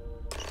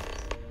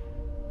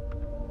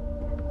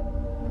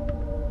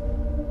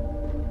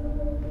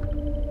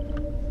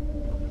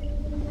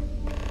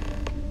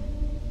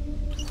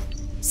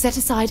 Set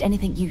aside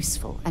anything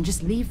useful and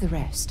just leave the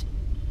rest.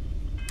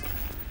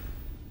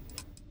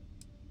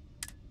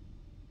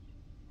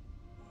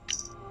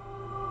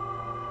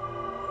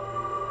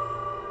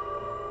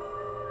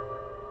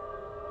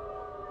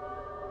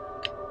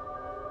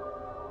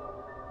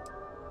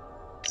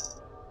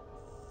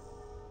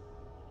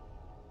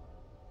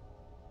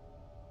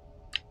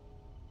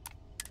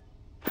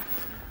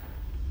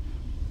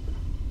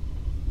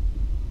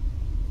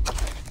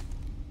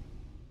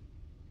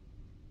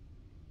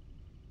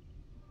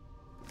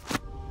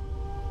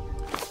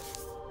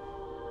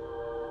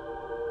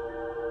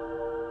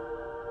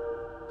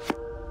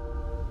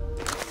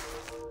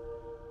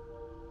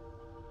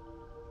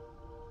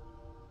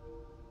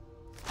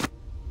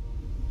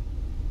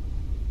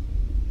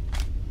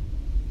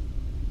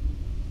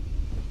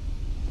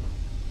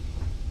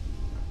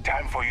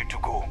 Time for you to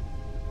go,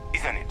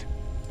 isn't it?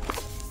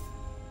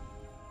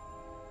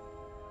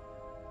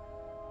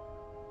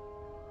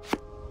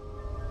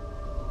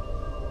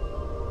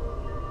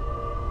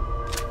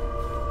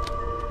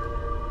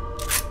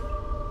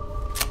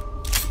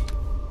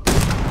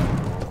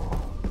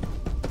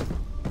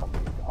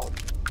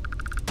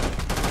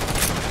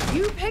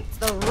 You picked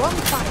the wrong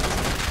fight.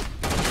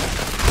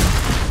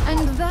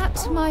 And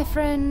that, my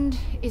friend,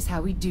 is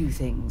how we do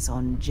things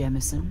on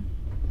Jemison.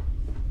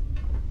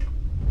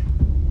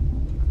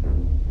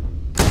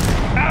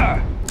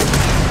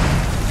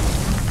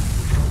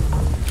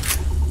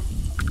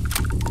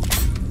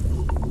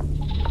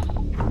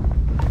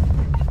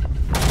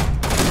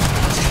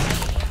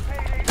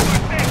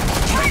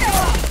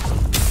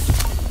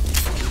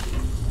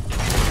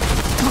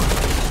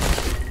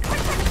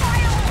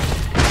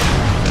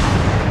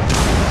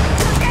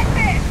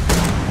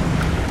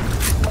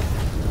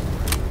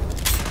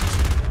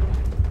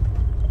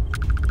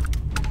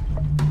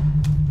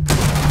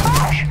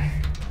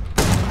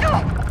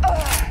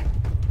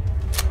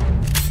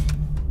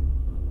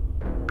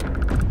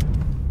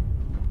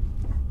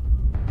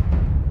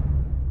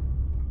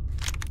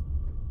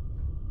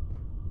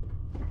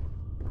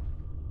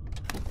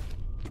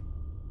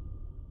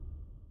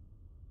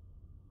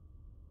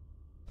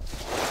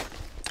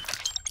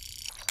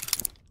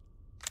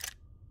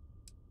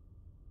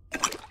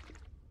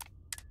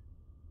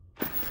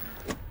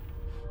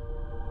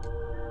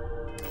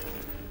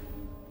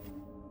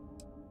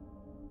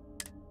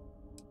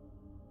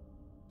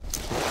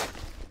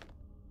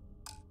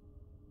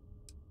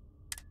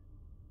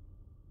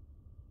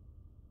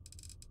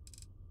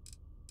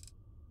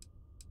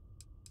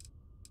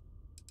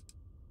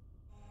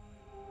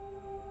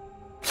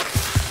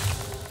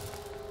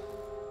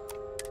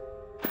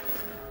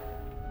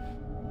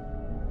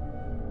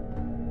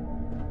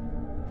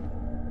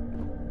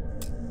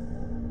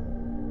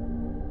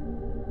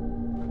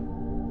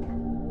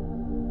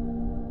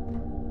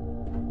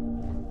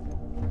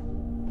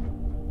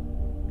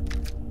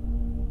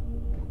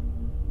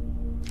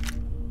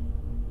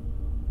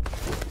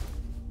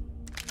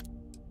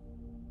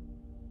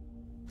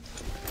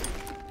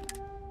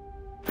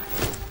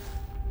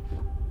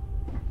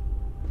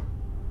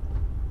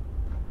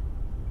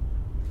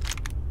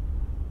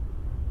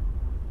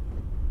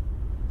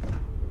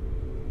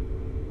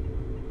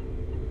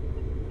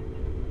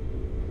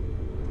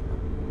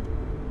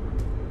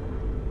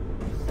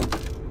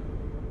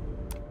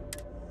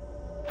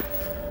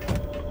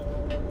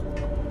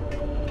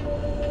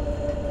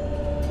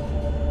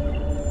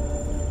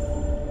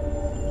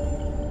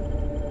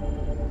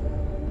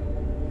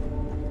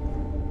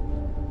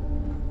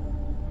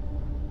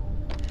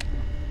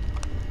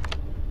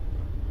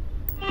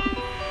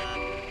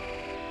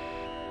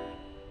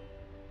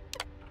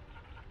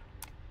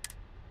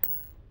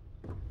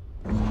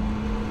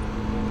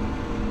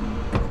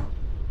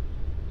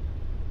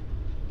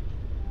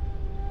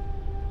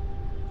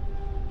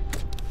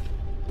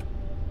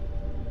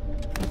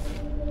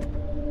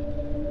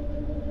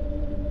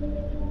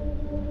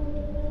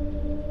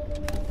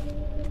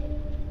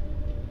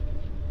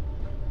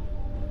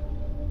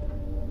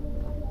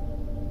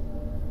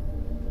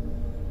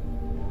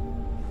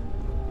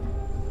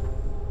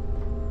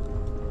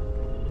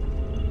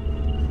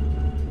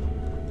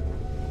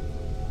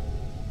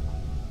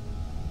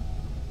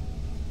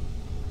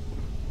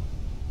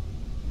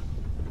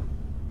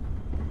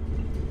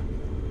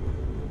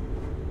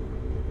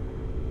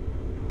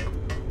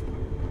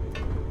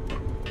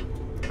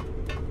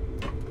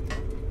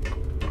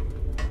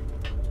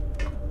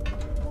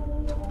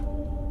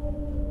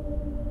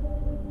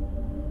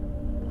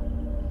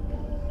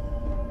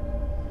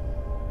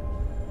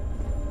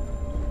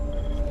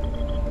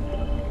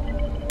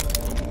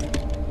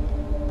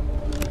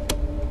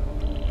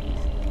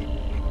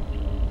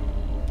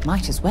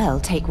 Might as well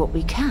take what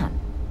we can.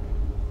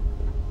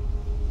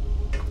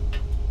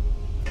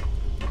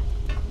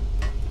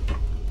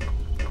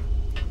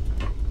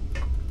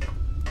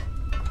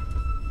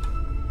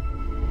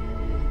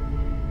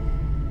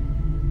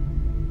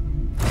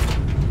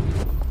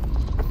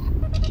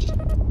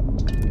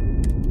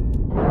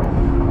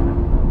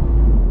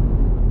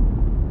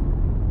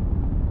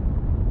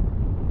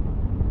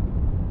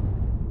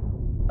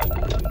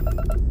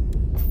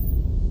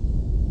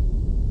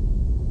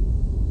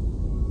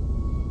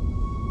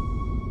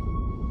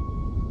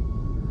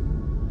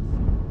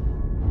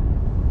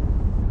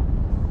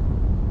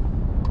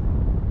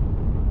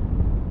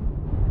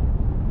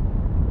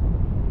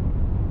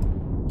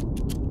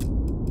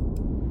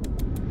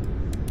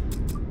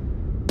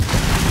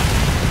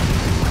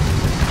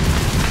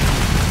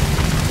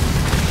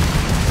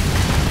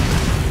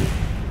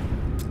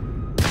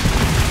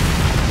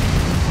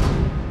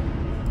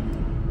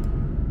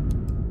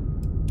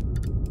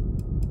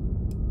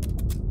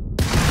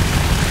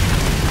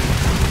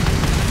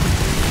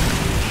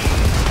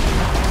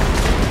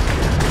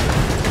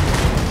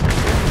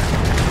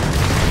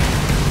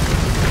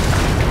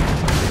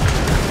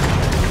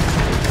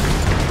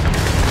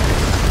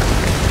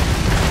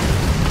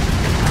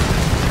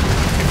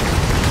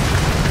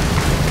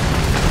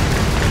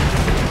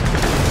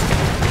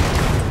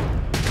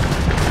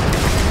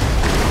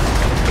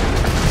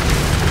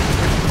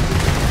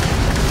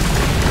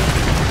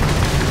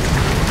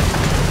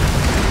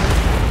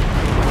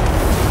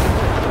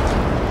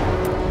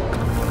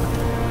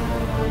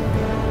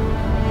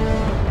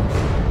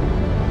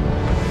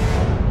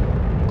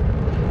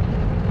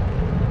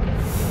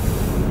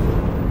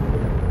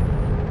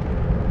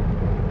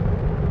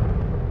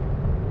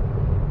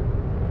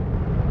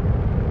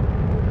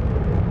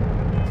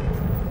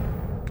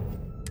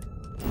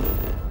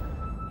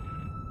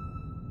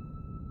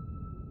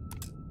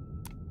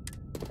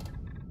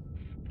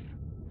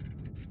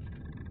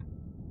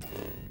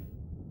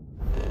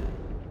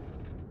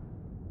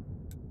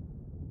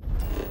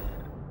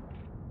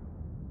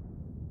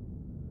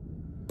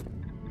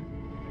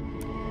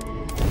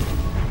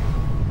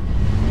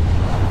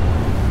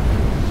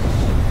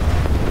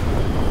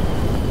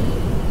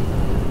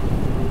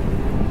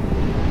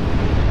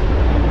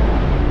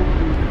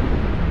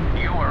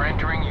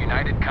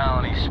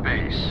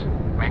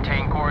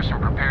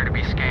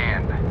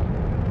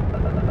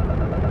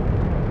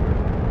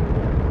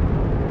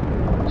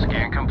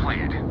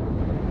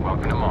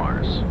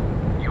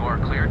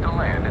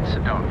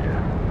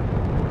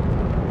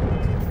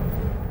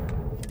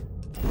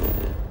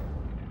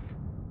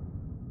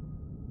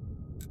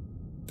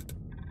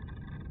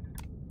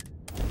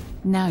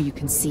 Now you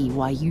can see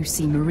why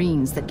UC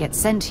Marines that get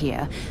sent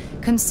here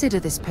consider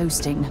this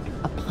posting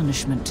a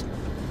punishment.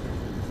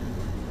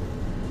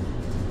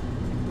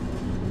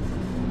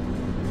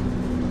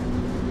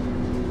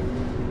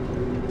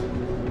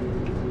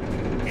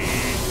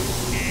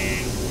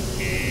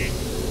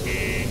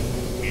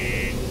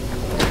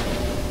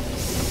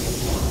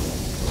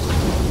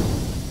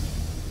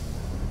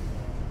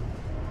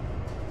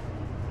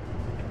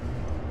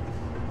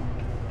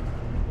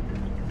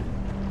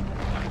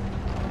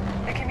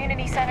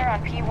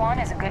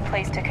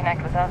 To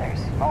connect with others,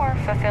 or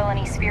fulfill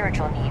any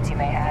spiritual needs you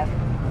may have.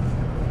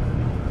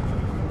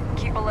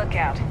 Keep a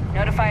lookout.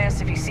 Notify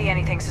us if you see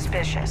anything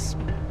suspicious.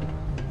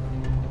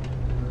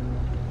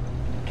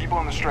 Keep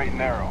on the straight and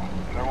narrow.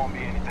 There won't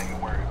be anything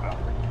to worry about.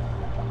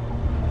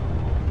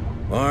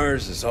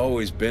 Mars has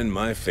always been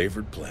my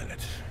favorite planet.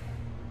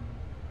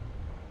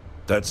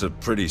 That's a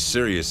pretty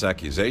serious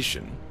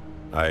accusation.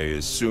 I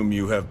assume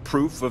you have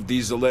proof of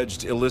these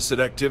alleged illicit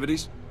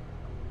activities?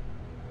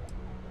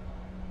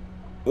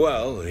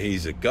 Well,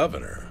 he's a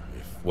governor.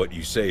 If what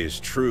you say is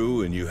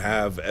true and you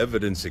have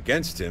evidence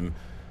against him,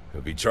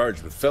 he'll be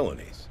charged with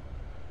felonies.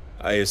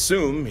 I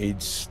assume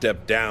he'd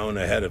step down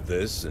ahead of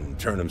this and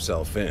turn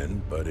himself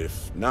in, but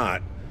if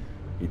not,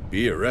 he'd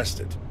be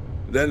arrested.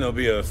 Then there'll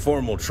be a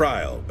formal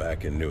trial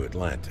back in New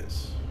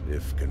Atlantis.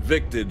 If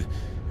convicted,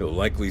 he'll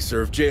likely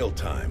serve jail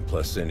time,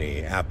 plus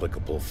any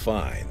applicable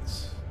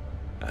fines.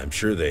 I'm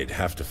sure they'd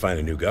have to find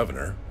a new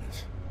governor.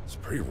 It's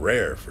pretty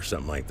rare for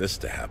something like this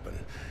to happen.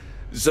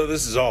 So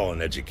this is all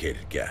an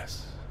educated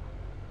guess.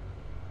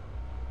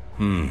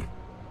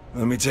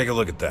 Let me take a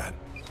look at that.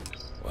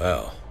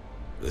 Well,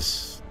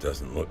 this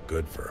doesn't look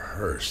good for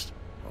Hurst.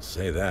 I'll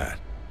say that.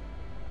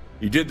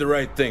 You did the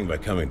right thing by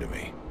coming to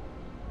me.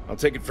 I'll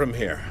take it from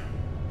here.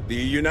 The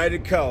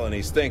United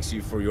Colonies thanks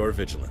you for your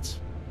vigilance.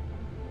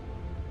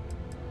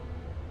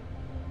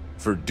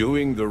 For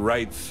doing the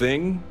right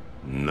thing?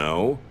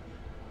 No.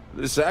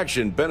 This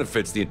action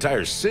benefits the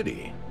entire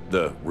city.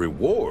 The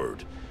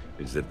reward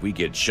is that we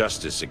get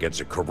justice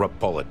against a corrupt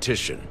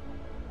politician.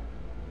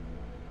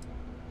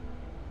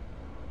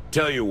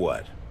 Tell you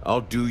what,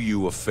 I'll do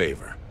you a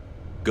favor.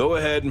 Go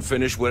ahead and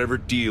finish whatever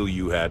deal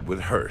you had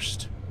with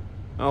Hurst.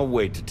 I'll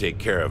wait to take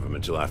care of him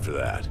until after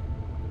that.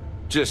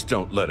 Just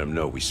don't let him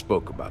know we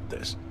spoke about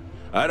this.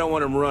 I don't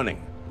want him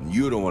running, and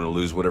you don't want to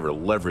lose whatever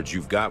leverage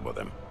you've got with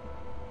him.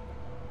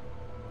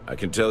 I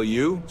can tell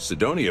you,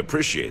 Sidonia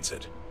appreciates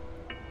it.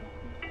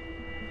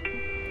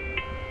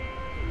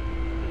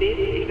 This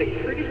is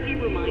a courtesy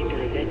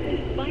reminder that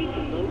despite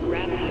the low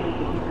gravity of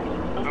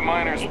Mars, The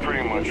miners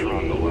pretty much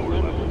run the lower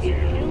levels is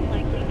here. still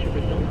likely to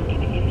result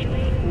in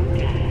injury or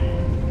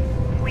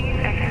death. Please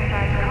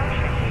exercise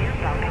caution near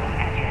balcony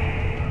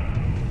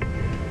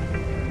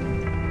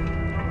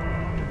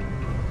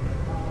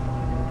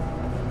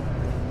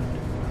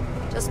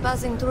edges. Just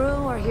passing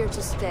through or here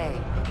to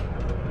stay?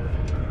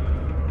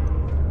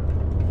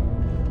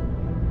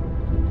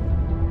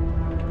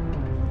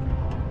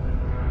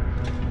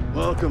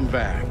 Welcome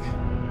back.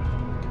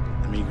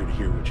 I'm eager to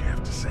hear what you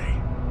have to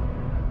say.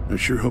 I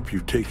sure hope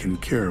you've taken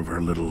care of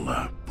our little,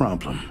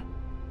 problem.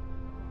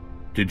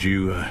 Did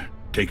you,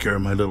 take care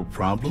of my little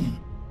problem?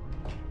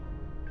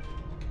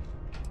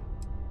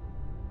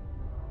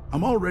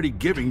 I'm already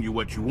giving you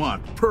what you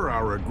want, per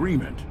our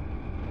agreement.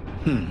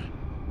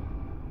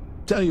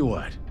 Tell you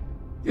what,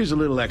 here's a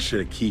little extra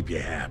to keep you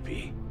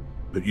happy.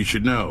 But you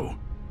should know,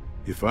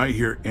 if I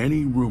hear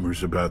any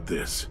rumors about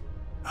this,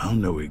 I'll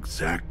know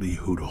exactly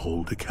who to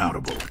hold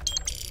accountable.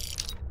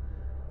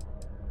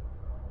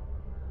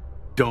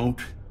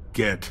 Don't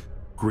get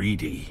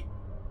greedy.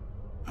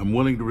 I'm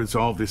willing to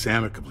resolve this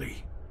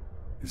amicably.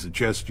 I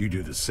suggest you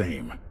do the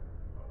same.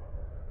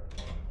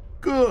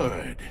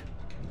 Good.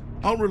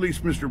 I'll release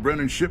Mr.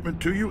 Brennan's shipment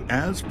to you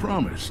as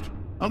promised.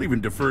 I'll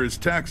even defer his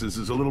taxes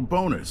as a little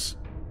bonus.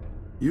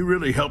 You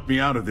really helped me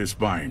out of this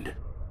bind.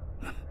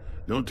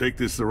 Don't take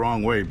this the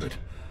wrong way, but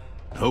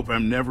I hope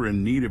I'm never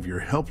in need of your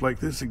help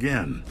like this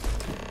again.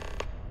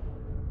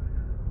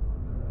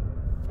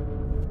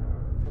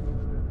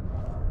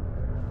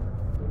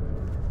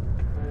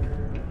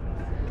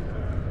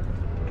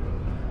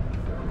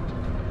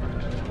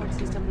 Our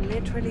system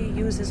literally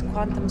uses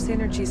quantum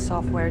synergy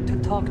software to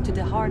talk to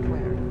the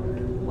hardware.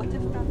 What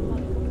if that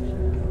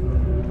malfunction?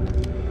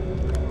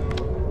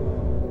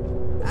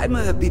 I'm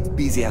a bit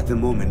busy at the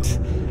moment.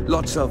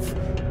 Lots of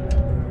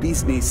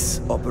business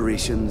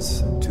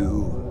operations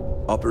to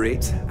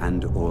operate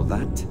and all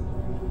that.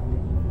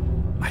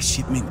 My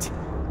shipment.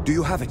 Do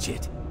you have it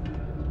yet?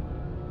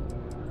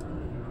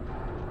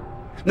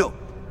 No.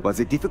 Was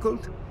it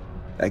difficult?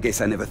 I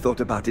guess I never thought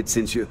about it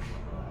since you...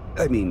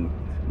 I mean,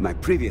 my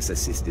previous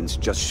assistants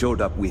just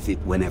showed up with it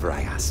whenever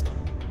I asked.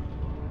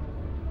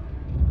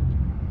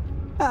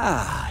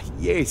 Ah,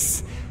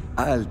 yes.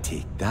 I'll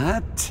take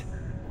that.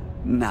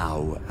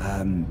 Now,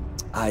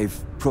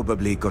 I've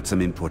probably got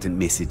some important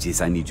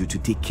messages I need you to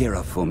take care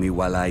of for me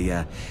while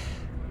I,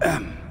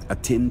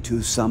 attend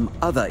to some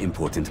other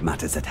important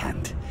matters at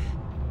hand.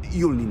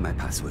 You'll need my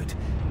password.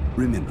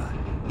 Remember,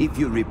 if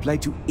you reply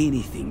to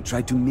anything,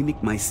 try to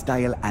mimic my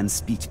style and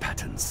speech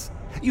patterns.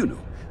 You know,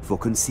 for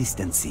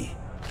consistency.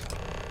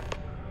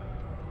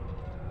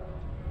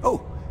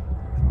 Oh,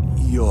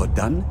 you're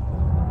done?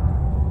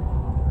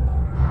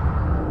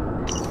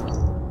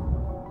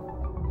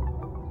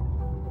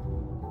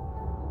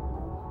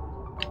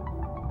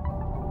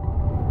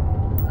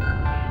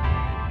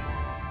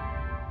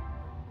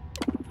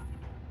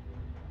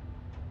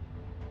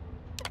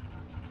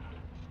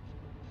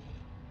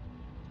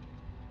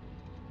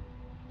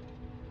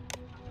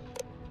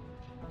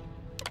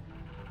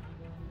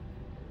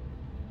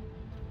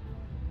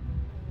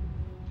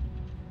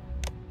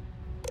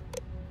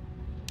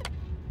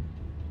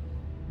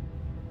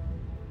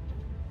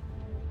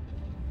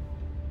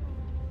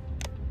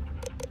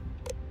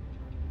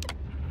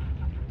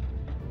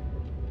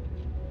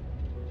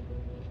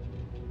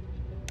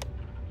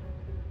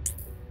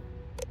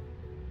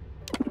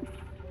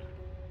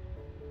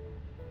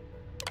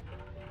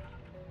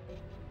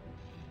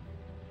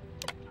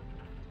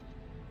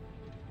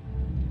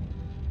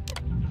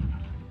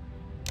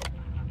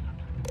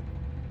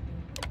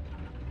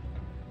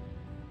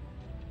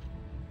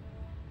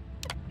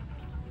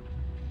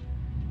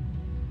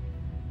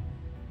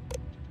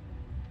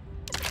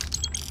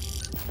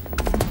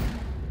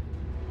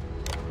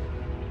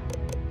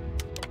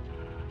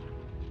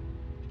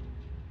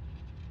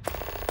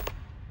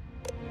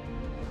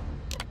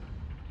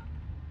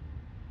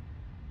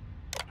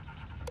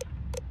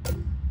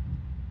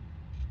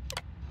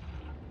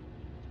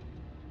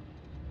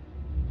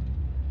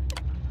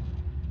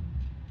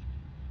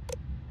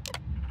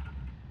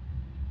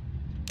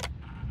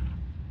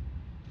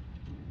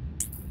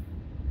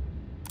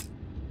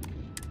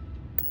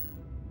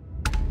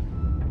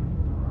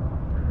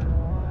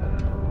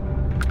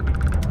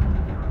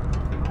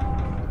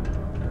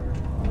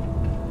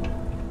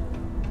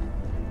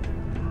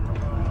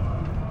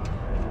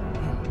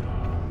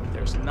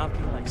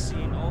 Nothing like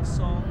seeing all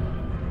song,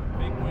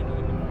 big window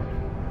in the morning.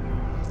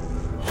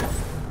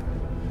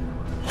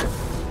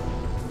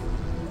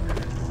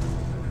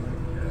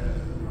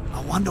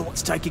 I wonder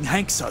what's taking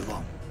Hank so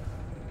long.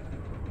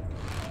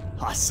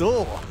 I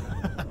saw.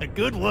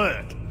 Good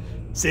work.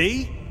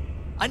 See?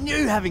 I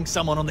knew having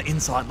someone on the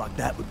inside like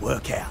that would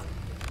work out.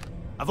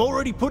 I've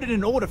already put it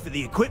in order for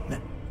the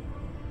equipment.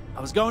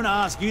 I was going to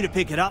ask you to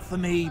pick it up for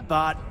me,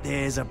 but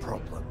there's a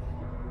problem.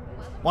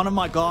 One of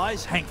my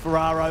guys, Hank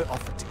Ferraro,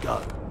 offered to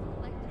go.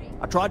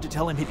 I tried to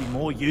tell him he'd be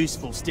more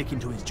useful sticking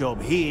to his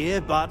job here,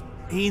 but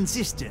he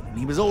insisted, and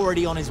he was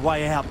already on his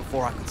way out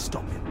before I could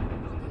stop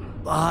him.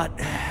 But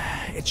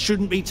it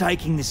shouldn't be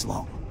taking this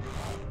long.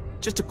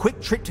 Just a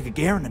quick trip to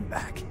Gagarin and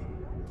back.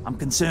 I'm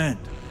concerned.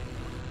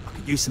 I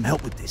could use some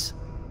help with this.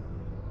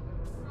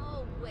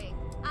 Oh, wait.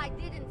 I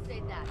didn't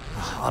say that.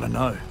 I don't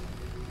know.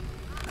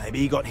 Maybe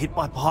he got hit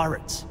by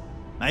pirates.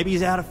 Maybe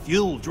he's out of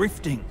fuel,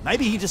 drifting.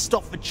 Maybe he just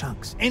stopped for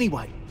chunks.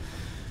 Anyway,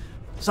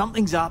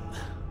 something's up,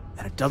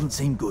 and it doesn't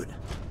seem good.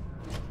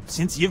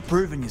 Since you've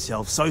proven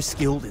yourself so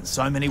skilled in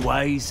so many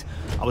ways,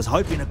 I was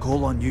hoping to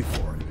call on you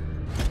for it.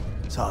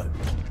 So,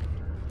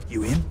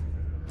 you in?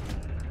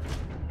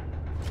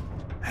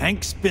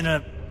 Hank's been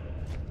a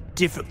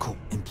difficult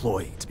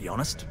employee, to be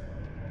honest.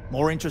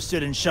 More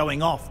interested in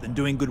showing off than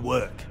doing good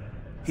work.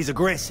 He's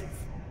aggressive.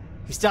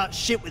 He starts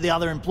shit with the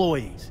other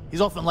employees.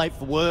 He's often late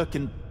for work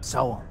and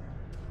so on.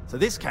 So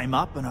this came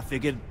up and I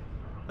figured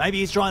maybe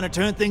he's trying to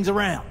turn things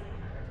around.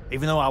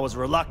 Even though I was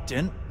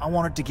reluctant, I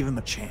wanted to give him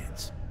a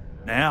chance.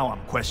 Now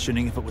I'm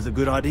questioning if it was a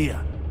good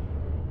idea.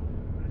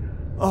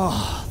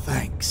 Oh,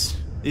 thanks.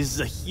 This is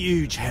a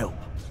huge help.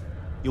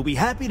 You'll be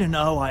happy to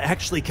know I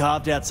actually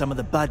carved out some of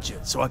the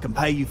budget so I can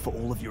pay you for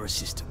all of your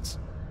assistance.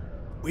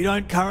 We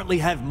don't currently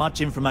have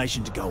much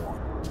information to go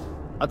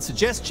on. I'd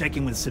suggest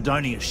checking with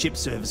Sidonia's ship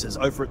services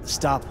over at the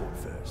starport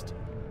first.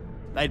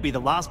 They'd be the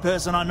last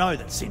person I know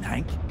that's seen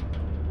Hank.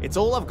 It's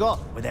all I've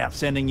got without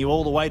sending you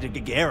all the way to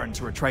Gagarin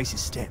to retrace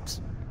his steps.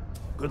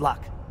 Good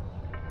luck.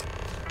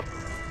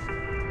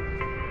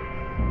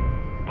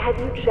 Have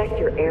you checked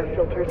your air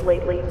filters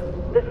lately?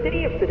 The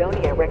city of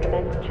Sidonia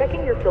recommends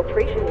checking your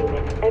filtration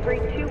units every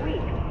 2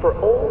 weeks for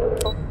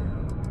old,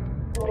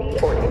 faulty,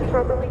 or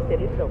improperly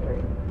fitted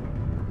filters.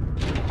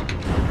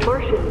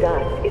 Martian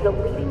dust is a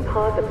leading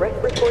cause of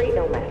respiratory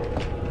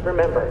illness.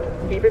 Remember,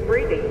 keep it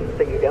breezy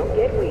so you don't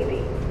get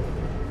wheezy.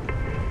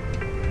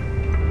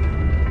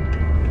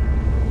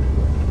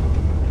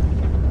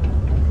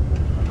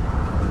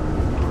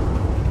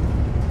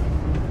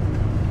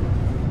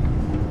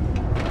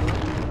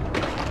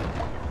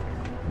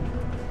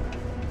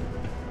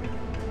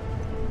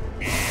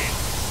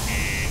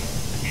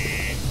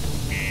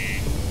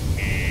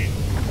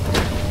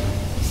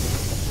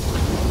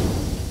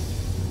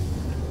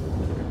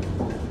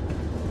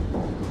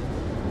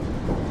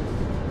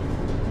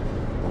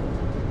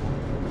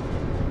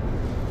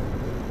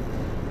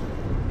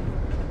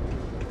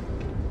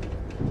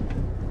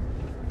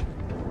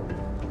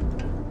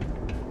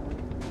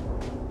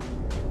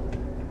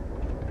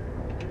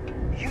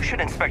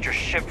 Inspect your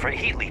ship for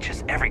heat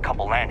leeches every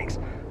couple landings.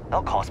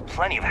 They'll cause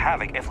plenty of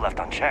havoc if left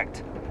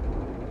unchecked.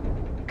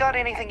 Got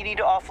anything you need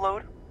to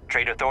offload?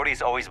 Trade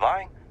Authority's always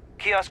buying.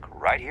 Kiosk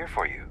right here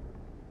for you.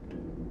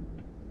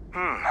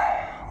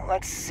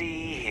 Let's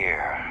see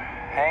here.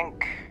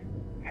 Hank.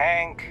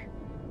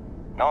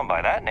 No one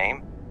by that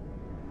name.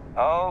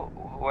 Oh,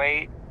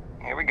 wait.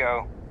 Here we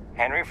go.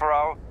 Henry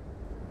Ferraro.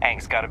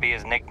 Hank's gotta be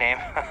his nickname.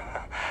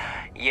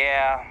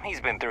 Yeah,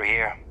 he's been through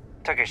here.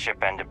 Took his ship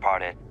and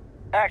departed.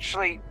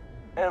 Actually,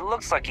 it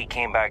looks like he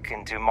came back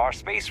into Mars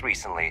space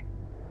recently,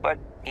 but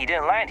he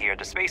didn't land here at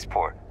the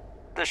spaceport.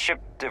 The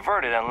ship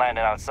diverted and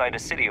landed outside the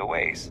city a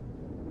ways.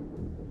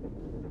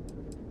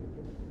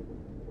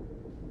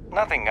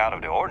 Nothing out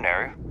of the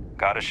ordinary.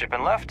 Got a ship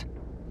and left.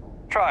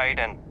 Tried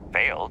and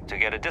failed to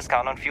get a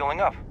discount on fueling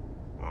up.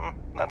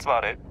 That's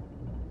about it.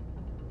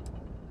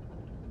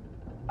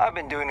 I've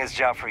been doing this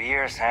job for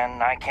years,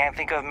 and I can't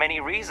think of many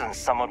reasons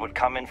someone would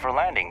come in for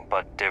landing,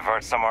 but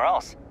divert somewhere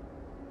else.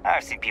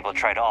 I've seen people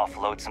try to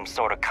offload some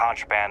sort of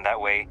contraband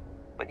that way,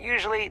 but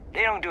usually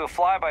they don't do a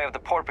flyby of the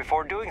port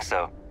before doing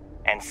so.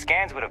 And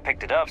scans would have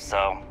picked it up,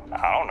 so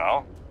I don't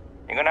know.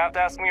 You're gonna have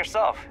to ask them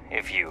yourself,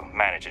 if you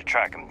manage to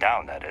track him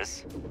down, that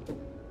is.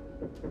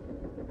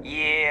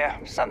 Yeah,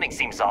 something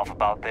seems off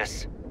about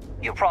this.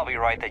 You're probably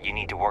right that you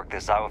need to work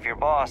this out with your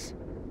boss.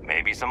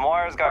 Maybe some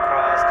wires got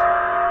crossed.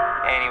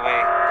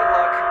 Anyway, good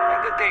luck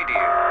and good day to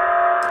you.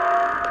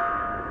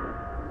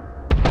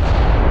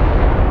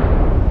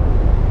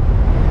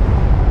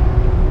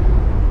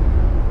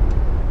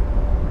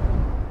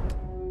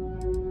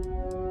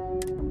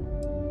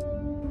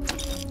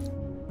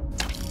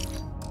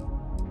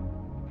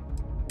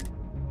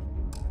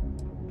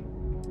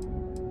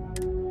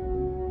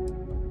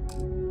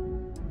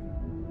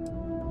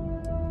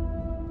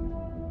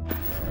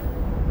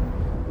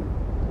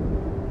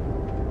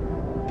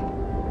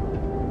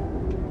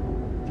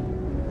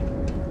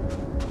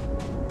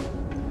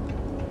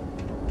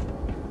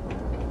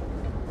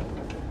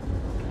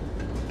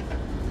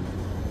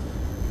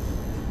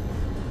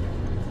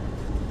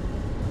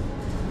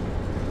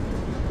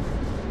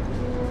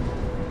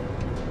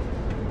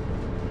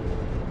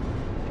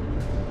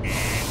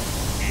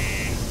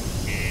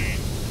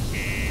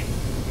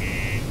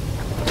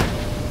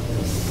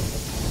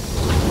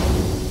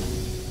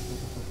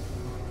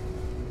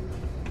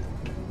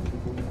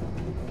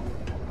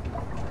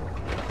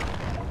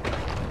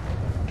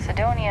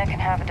 Sidonia can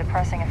have a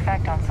depressing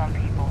effect on some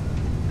people.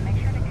 Make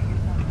sure to get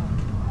yourself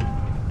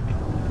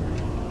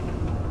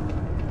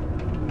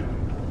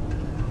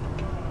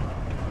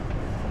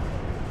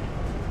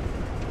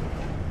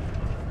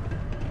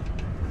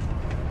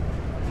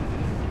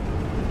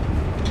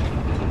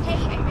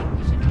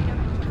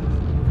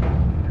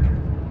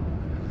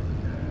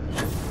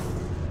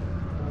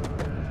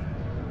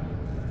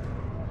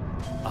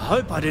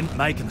hope I didn't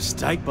make a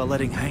mistake by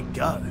letting Hank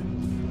go.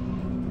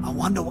 I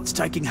wonder what's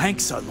taking Hank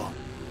so long.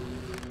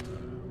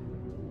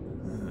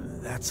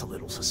 That's a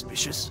little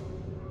suspicious.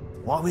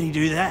 Why would he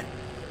do that?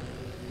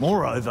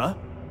 Moreover,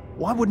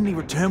 why wouldn't he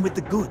return with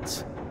the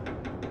goods?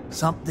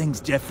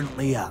 Something's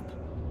definitely up.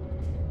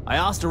 I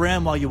asked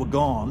around while you were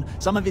gone.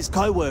 Some of his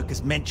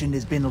co-workers mentioned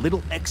there's been a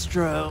little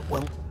extra,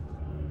 well,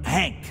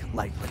 Hank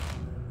lately.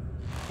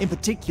 In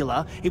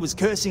particular, he was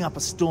cursing up a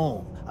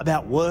storm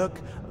about work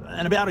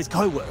and about his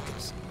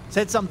co-workers.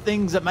 Said some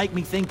things that make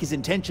me think his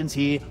intentions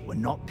here were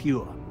not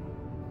pure.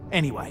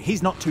 Anyway,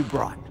 he's not too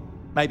bright.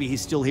 Maybe he's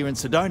still here in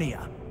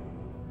Sidonia.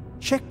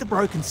 Check the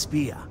Broken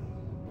Spear.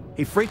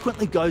 He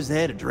frequently goes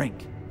there to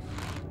drink.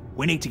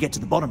 We need to get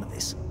to the bottom of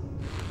this.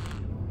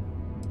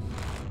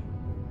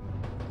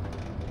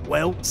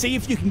 Well, see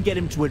if you can get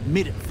him to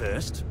admit it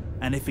first,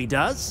 and if he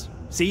does,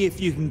 see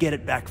if you can get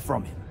it back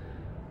from him.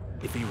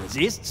 If he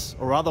resists,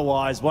 or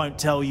otherwise won't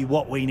tell you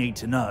what we need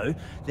to know,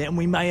 then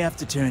we may have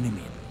to turn him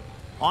in.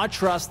 I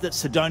trust that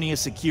Sidonia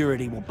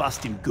security will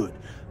bust him good,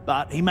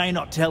 but he may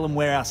not tell him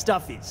where our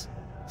stuff is.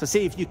 So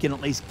see if you can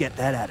at least get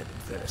that out of him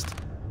first.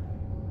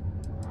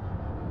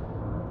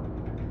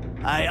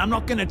 Hey, I'm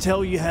not going to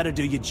tell you how to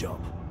do your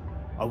job.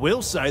 I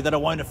will say that I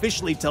won't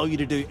officially tell you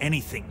to do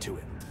anything to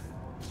him.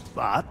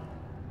 But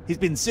he's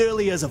been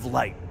surly as of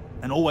late,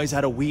 and always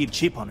had a weird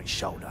chip on his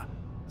shoulder.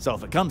 So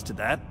if it comes to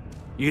that,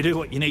 you do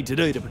what you need to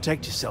do to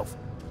protect yourself.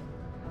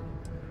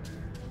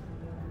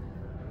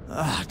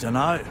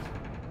 Dunno.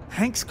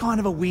 Hank's kind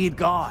of a weird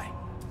guy.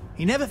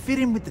 He never fit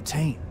in with the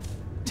team.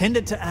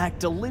 Tended to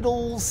act a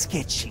little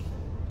sketchy.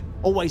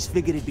 Always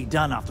figured he'd be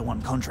done after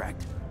one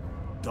contract.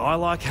 Guy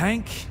like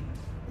Hank,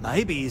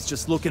 maybe he's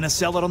just looking to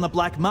sell it on the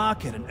black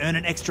market and earn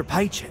an extra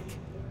paycheck.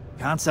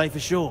 Can't say for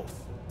sure.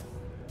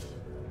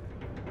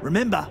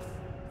 Remember,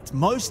 it's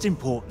most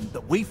important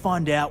that we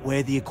find out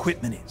where the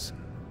equipment is.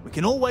 We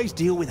can always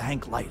deal with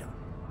Hank later.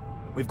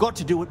 We've got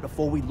to do it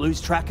before we lose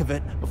track of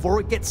it,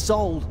 before it gets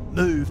sold,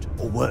 moved,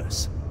 or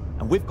worse.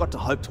 And we've got to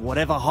hope to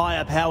whatever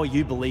higher power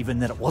you believe in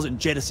that it wasn't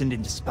jettisoned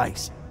into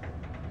space.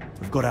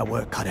 We've got our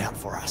work cut out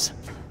for us.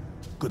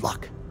 Good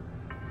luck.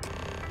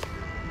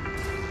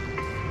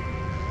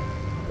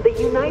 The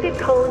United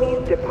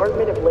Colonies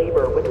Department of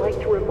Labor would like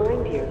to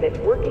remind you that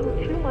working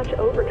too much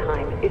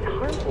overtime is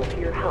harmful to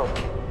your health.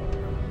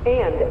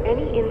 And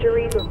any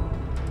injuries or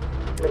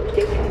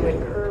mistakes you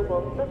incur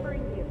while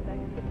suffering the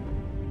effects of...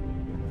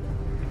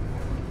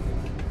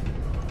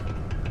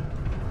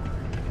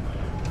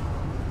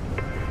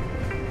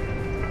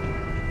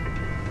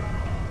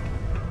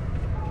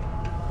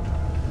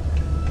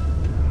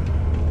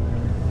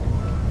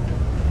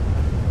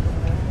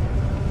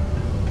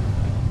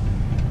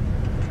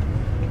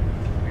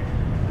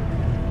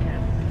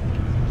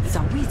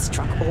 So we'd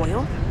struck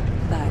oil,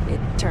 but it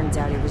turns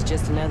out it was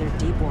just another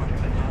deep water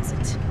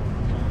deposit.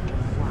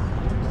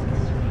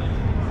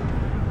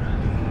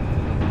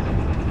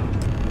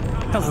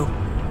 Hello.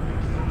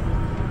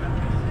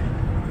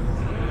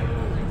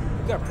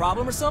 You got a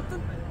problem or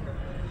something?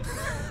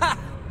 Ha!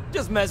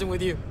 Just messing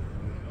with you.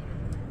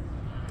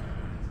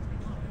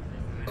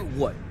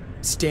 What?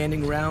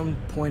 Standing around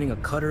pointing a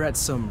cutter at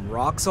some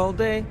rocks all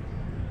day?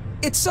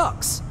 It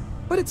sucks,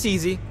 but it's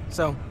easy,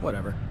 so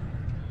whatever.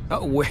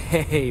 Oh,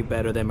 way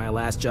better than my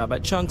last job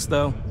at Chunks,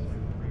 though.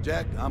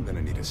 Jack, I'm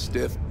gonna need a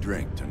stiff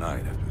drink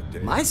tonight after the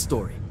day. My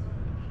story?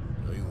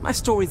 My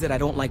story's that I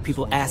don't like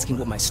people asking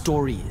what my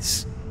story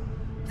is.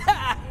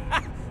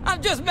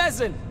 I'm just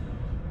messing!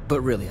 But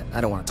really,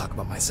 I don't want to talk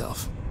about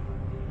myself.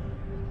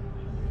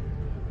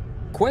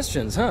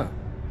 Questions, huh?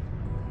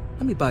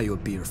 Let me buy you a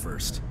beer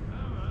first.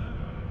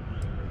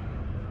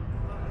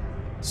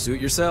 Suit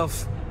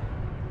yourself.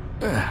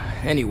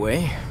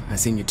 Anyway, I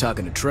seen you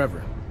talking to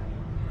Trevor.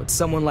 What's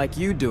someone like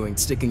you doing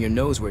sticking your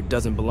nose where it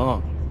doesn't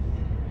belong?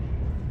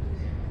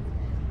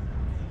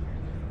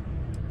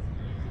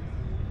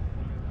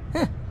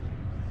 Huh.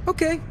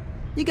 Okay,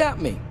 you got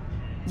me.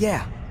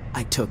 Yeah,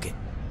 I took it.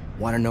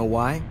 Wanna know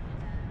why?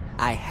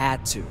 I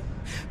had to.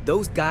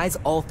 Those guys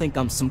all think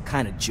I'm some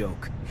kind of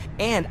joke.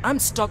 And I'm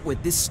stuck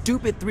with this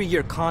stupid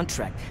 3-year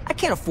contract. I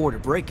can't afford to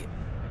break it.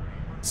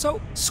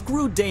 So,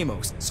 screw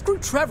Deimos, screw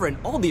Trevor and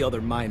all the other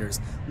miners.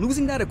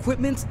 Losing that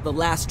equipment's the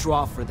last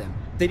straw for them.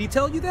 Did he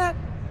tell you that?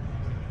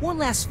 One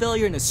last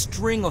failure in a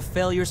string of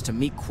failures to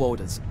meet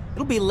quotas.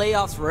 It'll be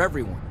layoffs for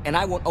everyone, and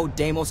I won't owe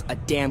Deimos a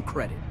damn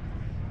credit.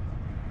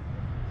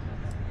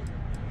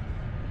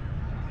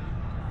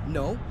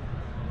 No.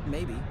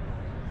 Maybe.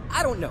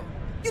 I don't know.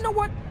 You know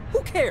what?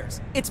 Who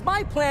cares? It's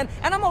my plan,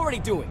 and I'm already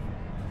doing it.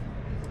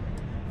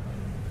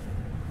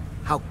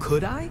 How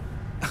could I?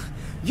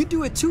 You'd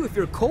do it too if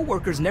your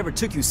co-workers never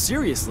took you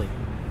seriously.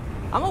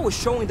 I'm always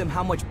showing them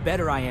how much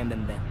better I am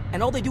than them,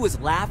 and all they do is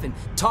laugh and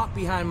talk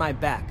behind my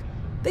back.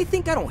 They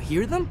think I don't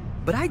hear them,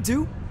 but I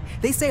do.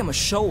 They say I'm a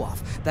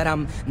show-off, that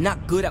I'm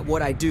not good at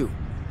what I do.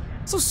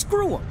 So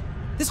screw them.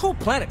 This whole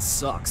planet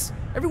sucks.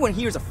 Everyone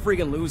here is a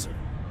friggin' loser.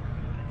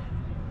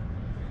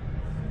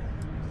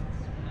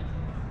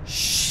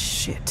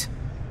 Shit.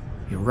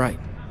 You're right.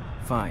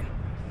 Fine.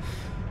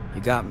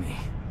 You got me.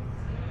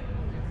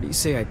 You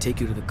say I take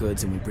you to the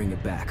goods and we bring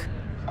it back.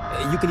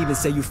 You can even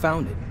say you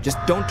found it. Just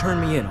don't turn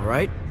me in,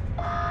 alright?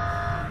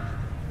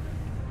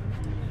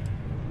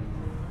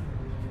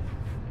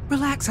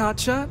 Relax,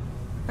 hotshot.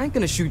 I ain't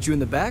gonna shoot you in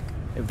the back,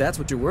 if that's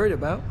what you're worried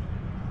about.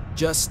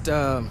 Just,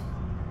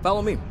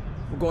 follow me.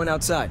 We're going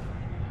outside.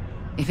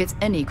 If it's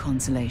any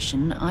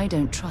consolation, I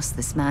don't trust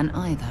this man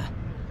either.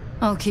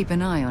 I'll keep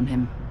an eye on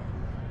him.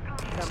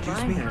 The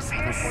miners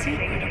have a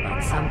secret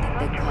about something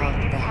they call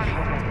the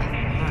Heart of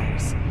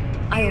Mars.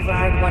 I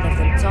overheard one of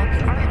them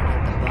talking about it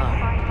at the bar.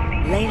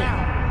 Layla,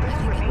 I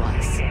think it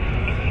was.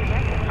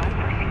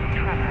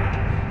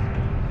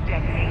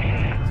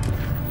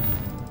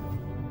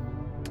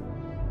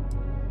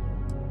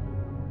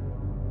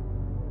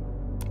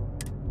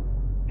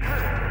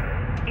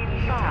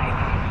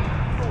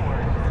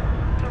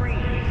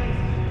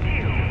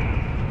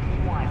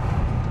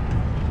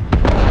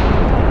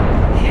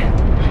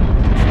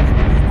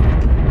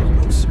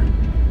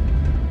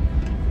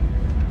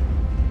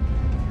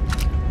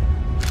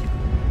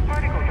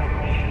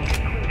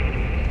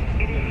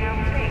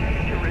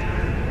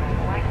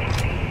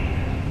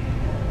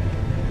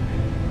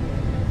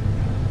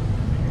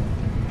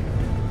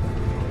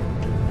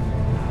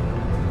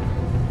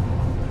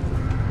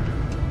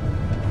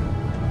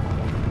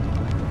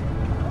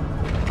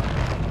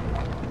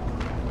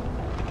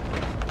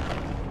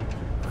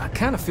 I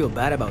kinda feel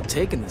bad about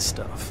taking this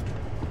stuff.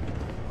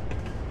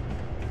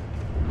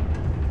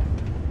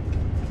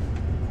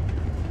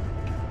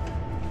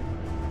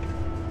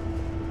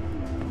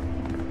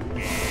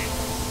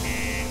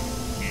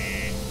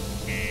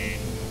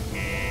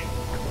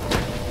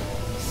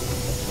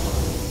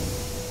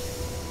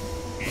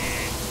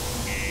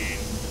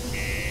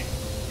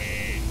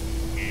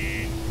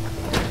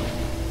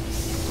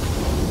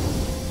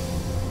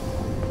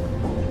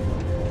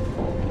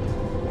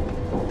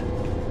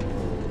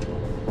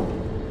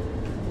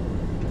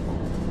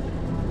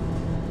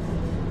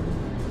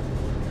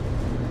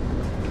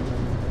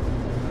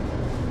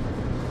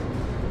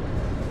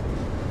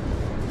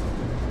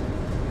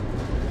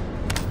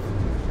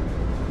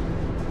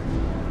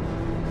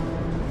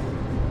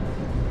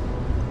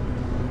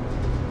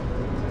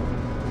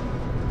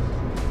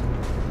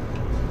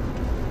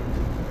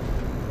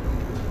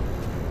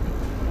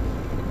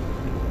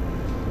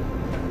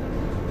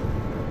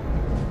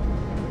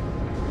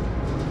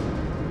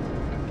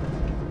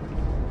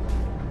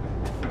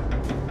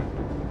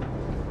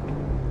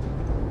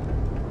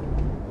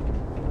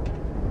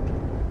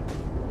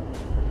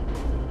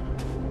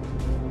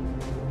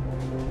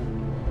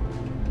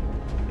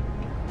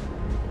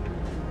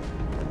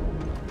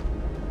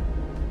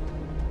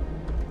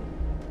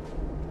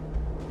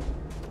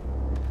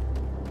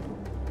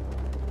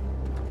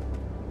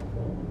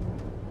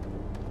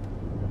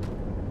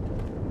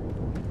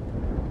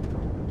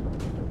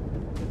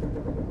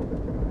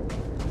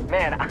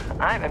 Man,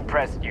 I'm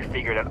impressed you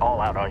figured it all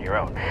out on your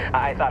own.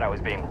 I thought I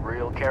was being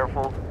real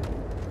careful.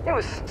 It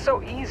was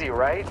so easy,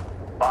 right?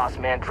 Boss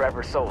man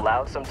Trevor's so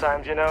loud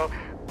sometimes, you know?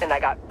 And I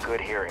got good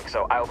hearing,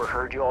 so I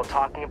overheard you all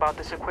talking about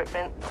this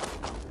equipment.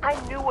 I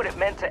knew what it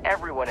meant to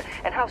everyone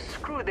and how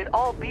screwed they'd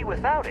all be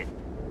without it.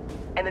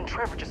 And then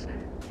Trevor just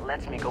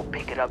lets me go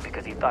pick it up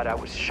because he thought I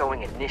was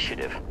showing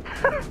initiative.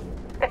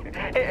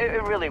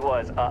 It really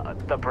was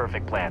the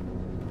perfect plan.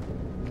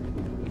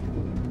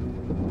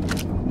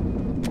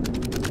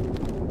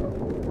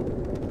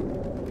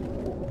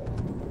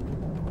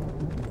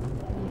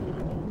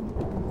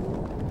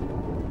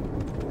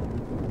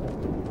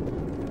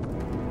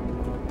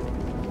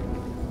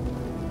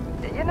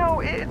 You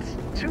know, it's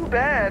too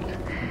bad.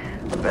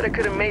 I bet I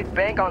could have made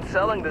bank on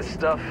selling this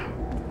stuff.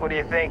 What do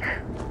you think?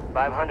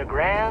 500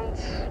 grand?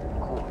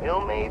 Cool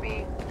meal,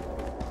 maybe?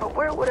 But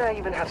where would I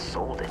even have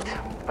sold it?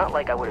 Not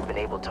like I would have been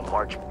able to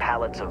march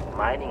pallets of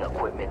mining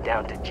equipment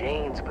down to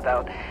Jane's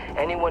without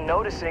anyone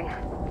noticing.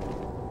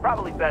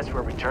 Probably best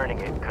we're returning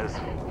it, because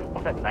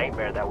what a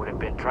nightmare that would have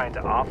been trying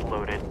to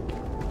offload it.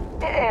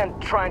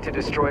 And trying to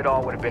destroy it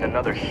all would have been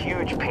another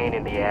huge pain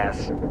in the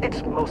ass.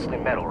 It's mostly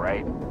metal,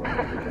 right?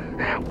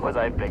 Was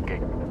I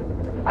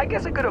thinking? I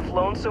guess I could have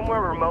flown somewhere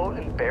remote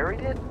and buried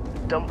it,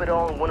 dump it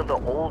all in one of the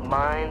old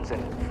mines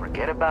and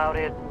forget about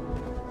it.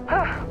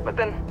 Huh, but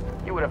then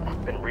you would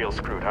have been real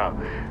screwed, huh?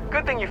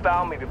 Good thing you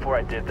found me before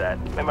I did that.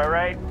 Am I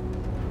right?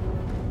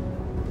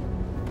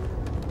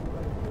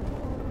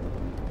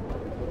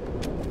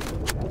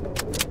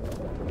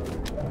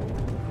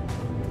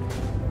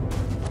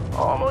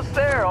 Almost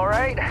there, all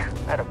right? I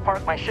had to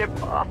park my ship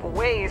off a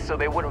ways so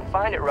they wouldn't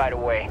find it right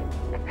away.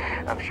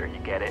 I'm sure you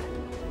get it.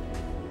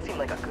 Seemed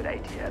like a good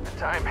idea at the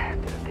time.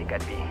 Didn't think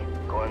I'd be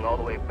going all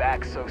the way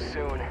back so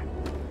soon.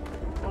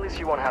 At least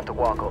you won't have to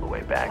walk all the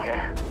way back,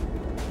 eh?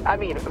 I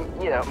mean,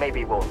 you know,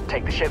 maybe we'll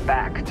take the ship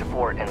back to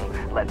port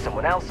and let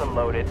someone else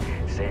unload it,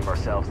 save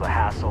ourselves the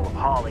hassle of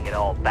hauling it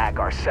all back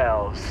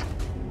ourselves.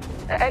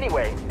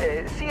 Anyway,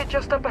 see it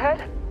just up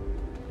ahead?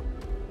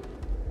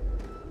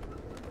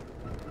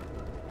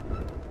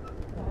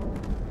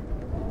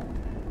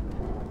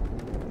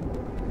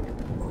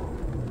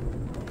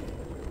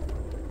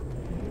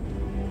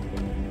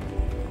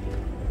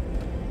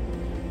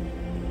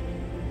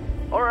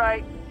 All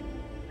right.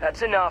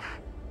 That's enough.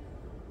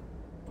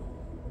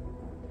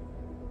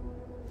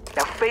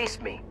 Now face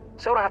me,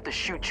 so I don't have to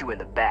shoot you in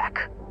the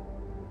back.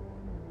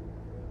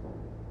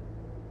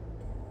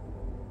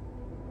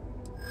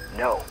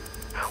 No.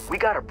 We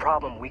got a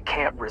problem we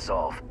can't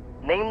resolve.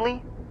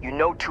 Namely, you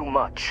know too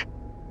much.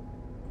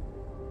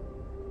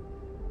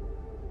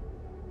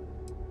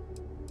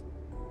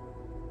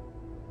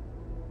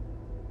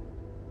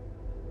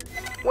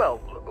 Well,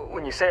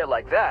 when you say it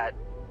like that,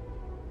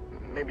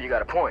 maybe you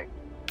got a point.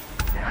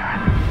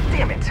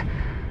 Damn it!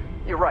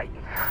 You're right.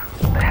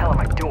 What the hell am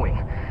I doing?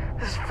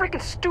 This is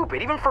freaking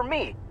stupid, even for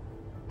me.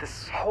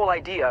 This whole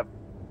idea,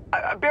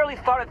 I barely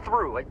thought it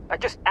through. I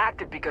just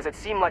acted because it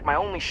seemed like my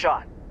only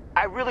shot.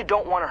 I really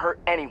don't want to hurt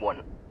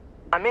anyone.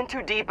 I'm in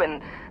too deep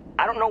and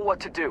I don't know what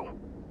to do.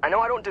 I know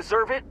I don't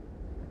deserve it,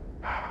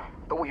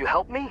 but will you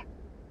help me?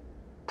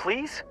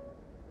 Please?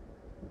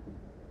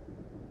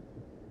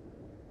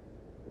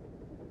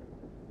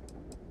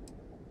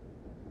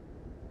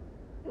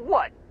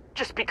 What?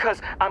 Just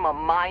because I'm a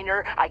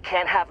minor, I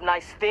can't have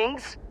nice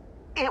things?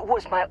 It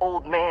was my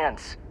old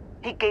man's.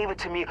 He gave it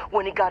to me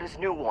when he got his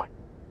new one.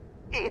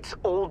 It's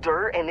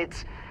older and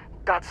it's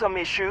got some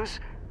issues,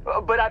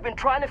 but I've been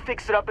trying to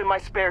fix it up in my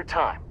spare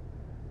time.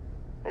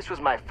 This was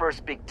my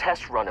first big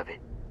test run of it.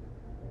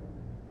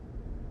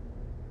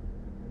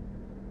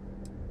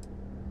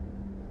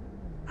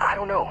 I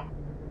don't know.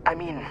 I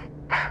mean,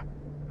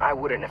 I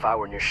wouldn't if I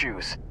were in your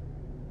shoes.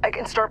 I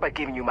can start by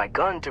giving you my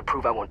gun to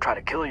prove I won't try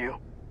to kill you.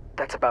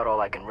 That's about all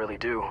I can really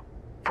do.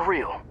 For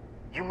real,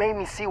 you made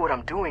me see what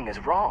I'm doing is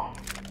wrong.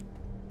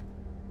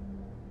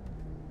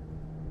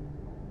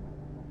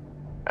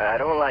 I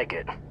don't like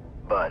it,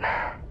 but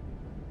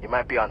you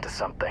might be onto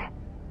something.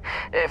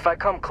 If I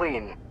come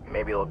clean,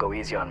 maybe it'll go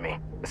easy on me,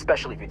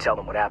 especially if you tell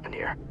them what happened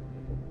here.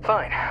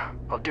 Fine,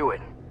 I'll do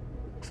it.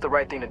 It's the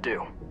right thing to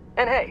do.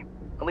 And hey,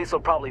 at least they'll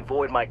probably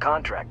void my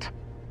contract.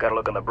 Gotta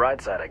look on the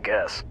bright side, I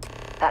guess.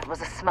 That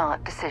was a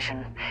smart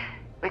decision.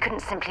 We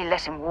couldn't simply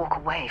let him walk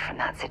away from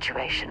that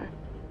situation.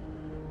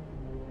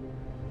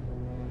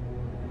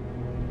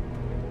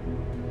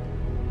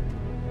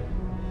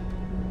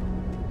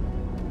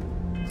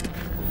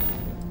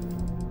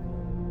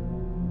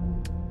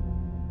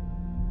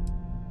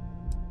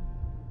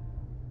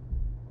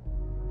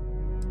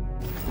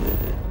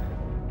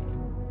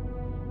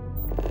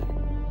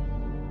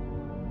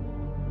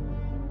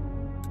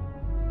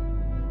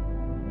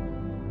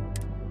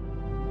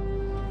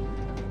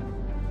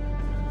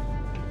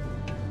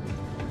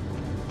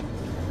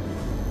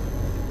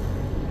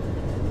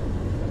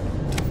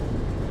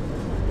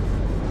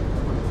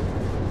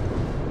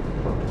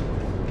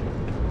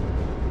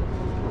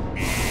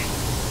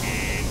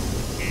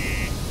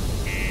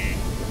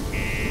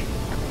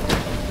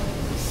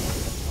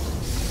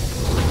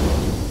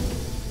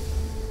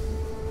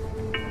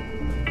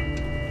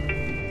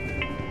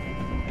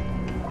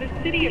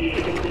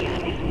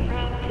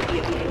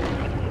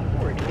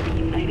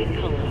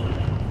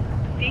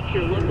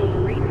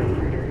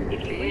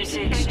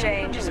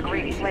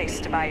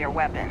 Buy your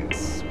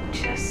weapons.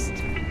 Just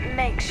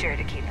make sure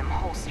to keep them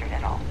holstered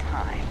at all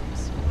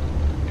times.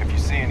 If you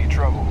see any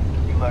trouble,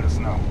 you let us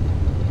know.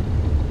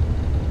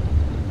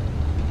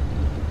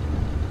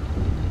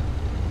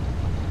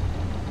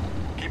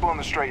 Keep on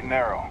the straight and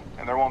narrow,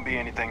 and there won't be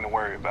anything to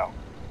worry about.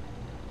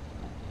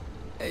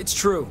 It's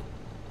true.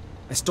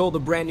 I stole the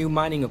brand new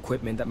mining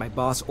equipment that my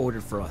boss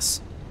ordered for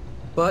us.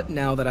 But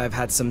now that I've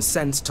had some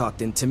sense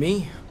talked into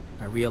me,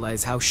 I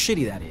realize how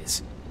shitty that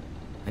is.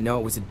 I know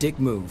it was a dick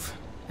move,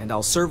 and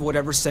I'll serve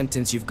whatever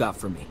sentence you've got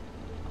for me.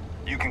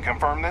 You can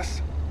confirm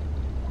this?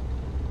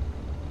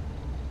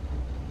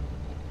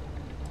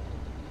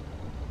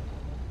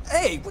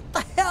 Hey, what the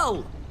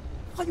hell?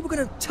 I thought you were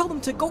gonna tell them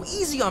to go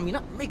easy on me,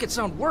 not make it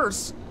sound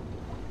worse.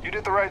 You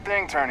did the right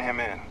thing turning him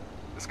in.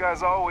 This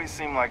guy's always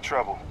seemed like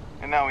trouble,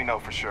 and now we know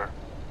for sure.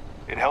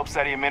 It helps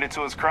that he admitted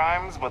to his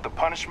crimes, but the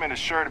punishment is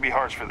sure to be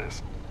harsh for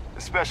this,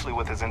 especially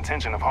with his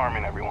intention of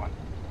harming everyone.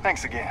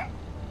 Thanks again.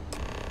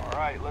 All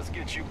right, let's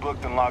get you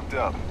booked and locked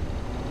up.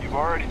 You've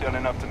already done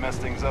enough to mess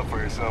things up for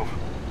yourself.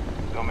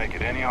 Don't make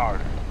it any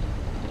harder.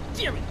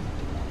 Damn it!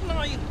 No,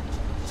 I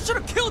should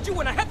have killed you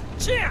when I had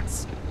the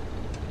chance!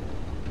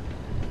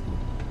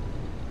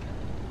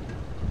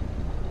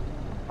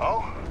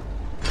 Oh?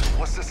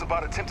 What's this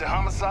about attempted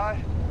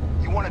homicide?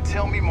 You want to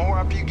tell me more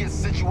after you get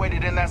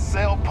situated in that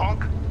cell,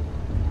 punk?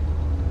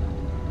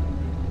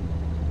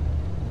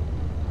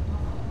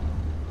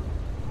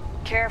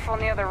 Careful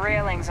near the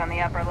railings on the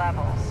upper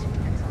levels.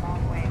 It's a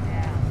long way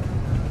down.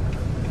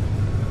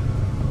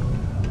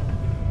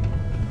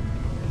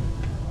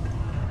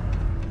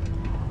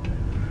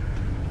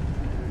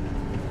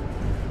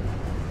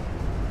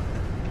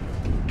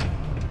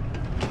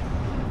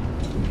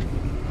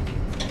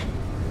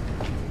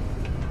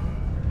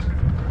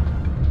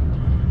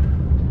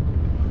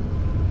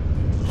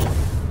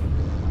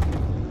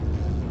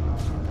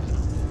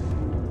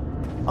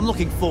 I'm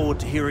looking forward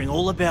to hearing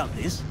all about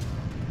this.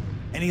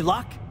 Any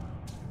luck?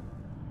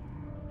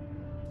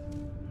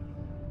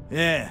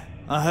 Yeah,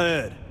 I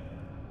heard.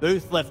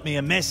 Booth left me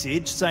a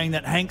message saying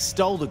that Hank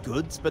stole the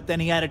goods, but then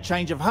he had a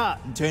change of heart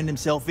and turned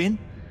himself in.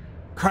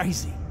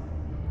 Crazy.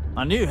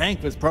 I knew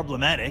Hank was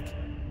problematic,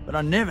 but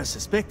I never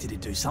suspected he'd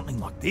do something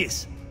like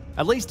this.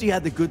 At least he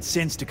had the good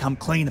sense to come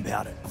clean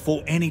about it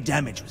before any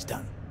damage was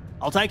done.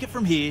 I'll take it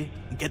from here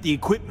and get the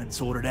equipment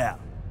sorted out.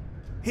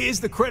 Here's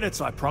the credits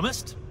I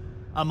promised.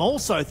 I'm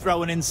also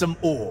throwing in some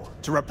ore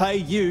to repay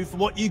you for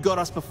what you got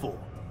us before,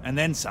 and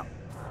then some.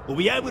 We'll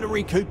be able to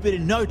recoup it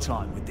in no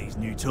time with these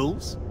new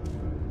tools.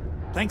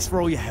 Thanks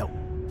for all your help.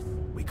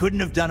 We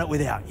couldn't have done it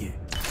without you.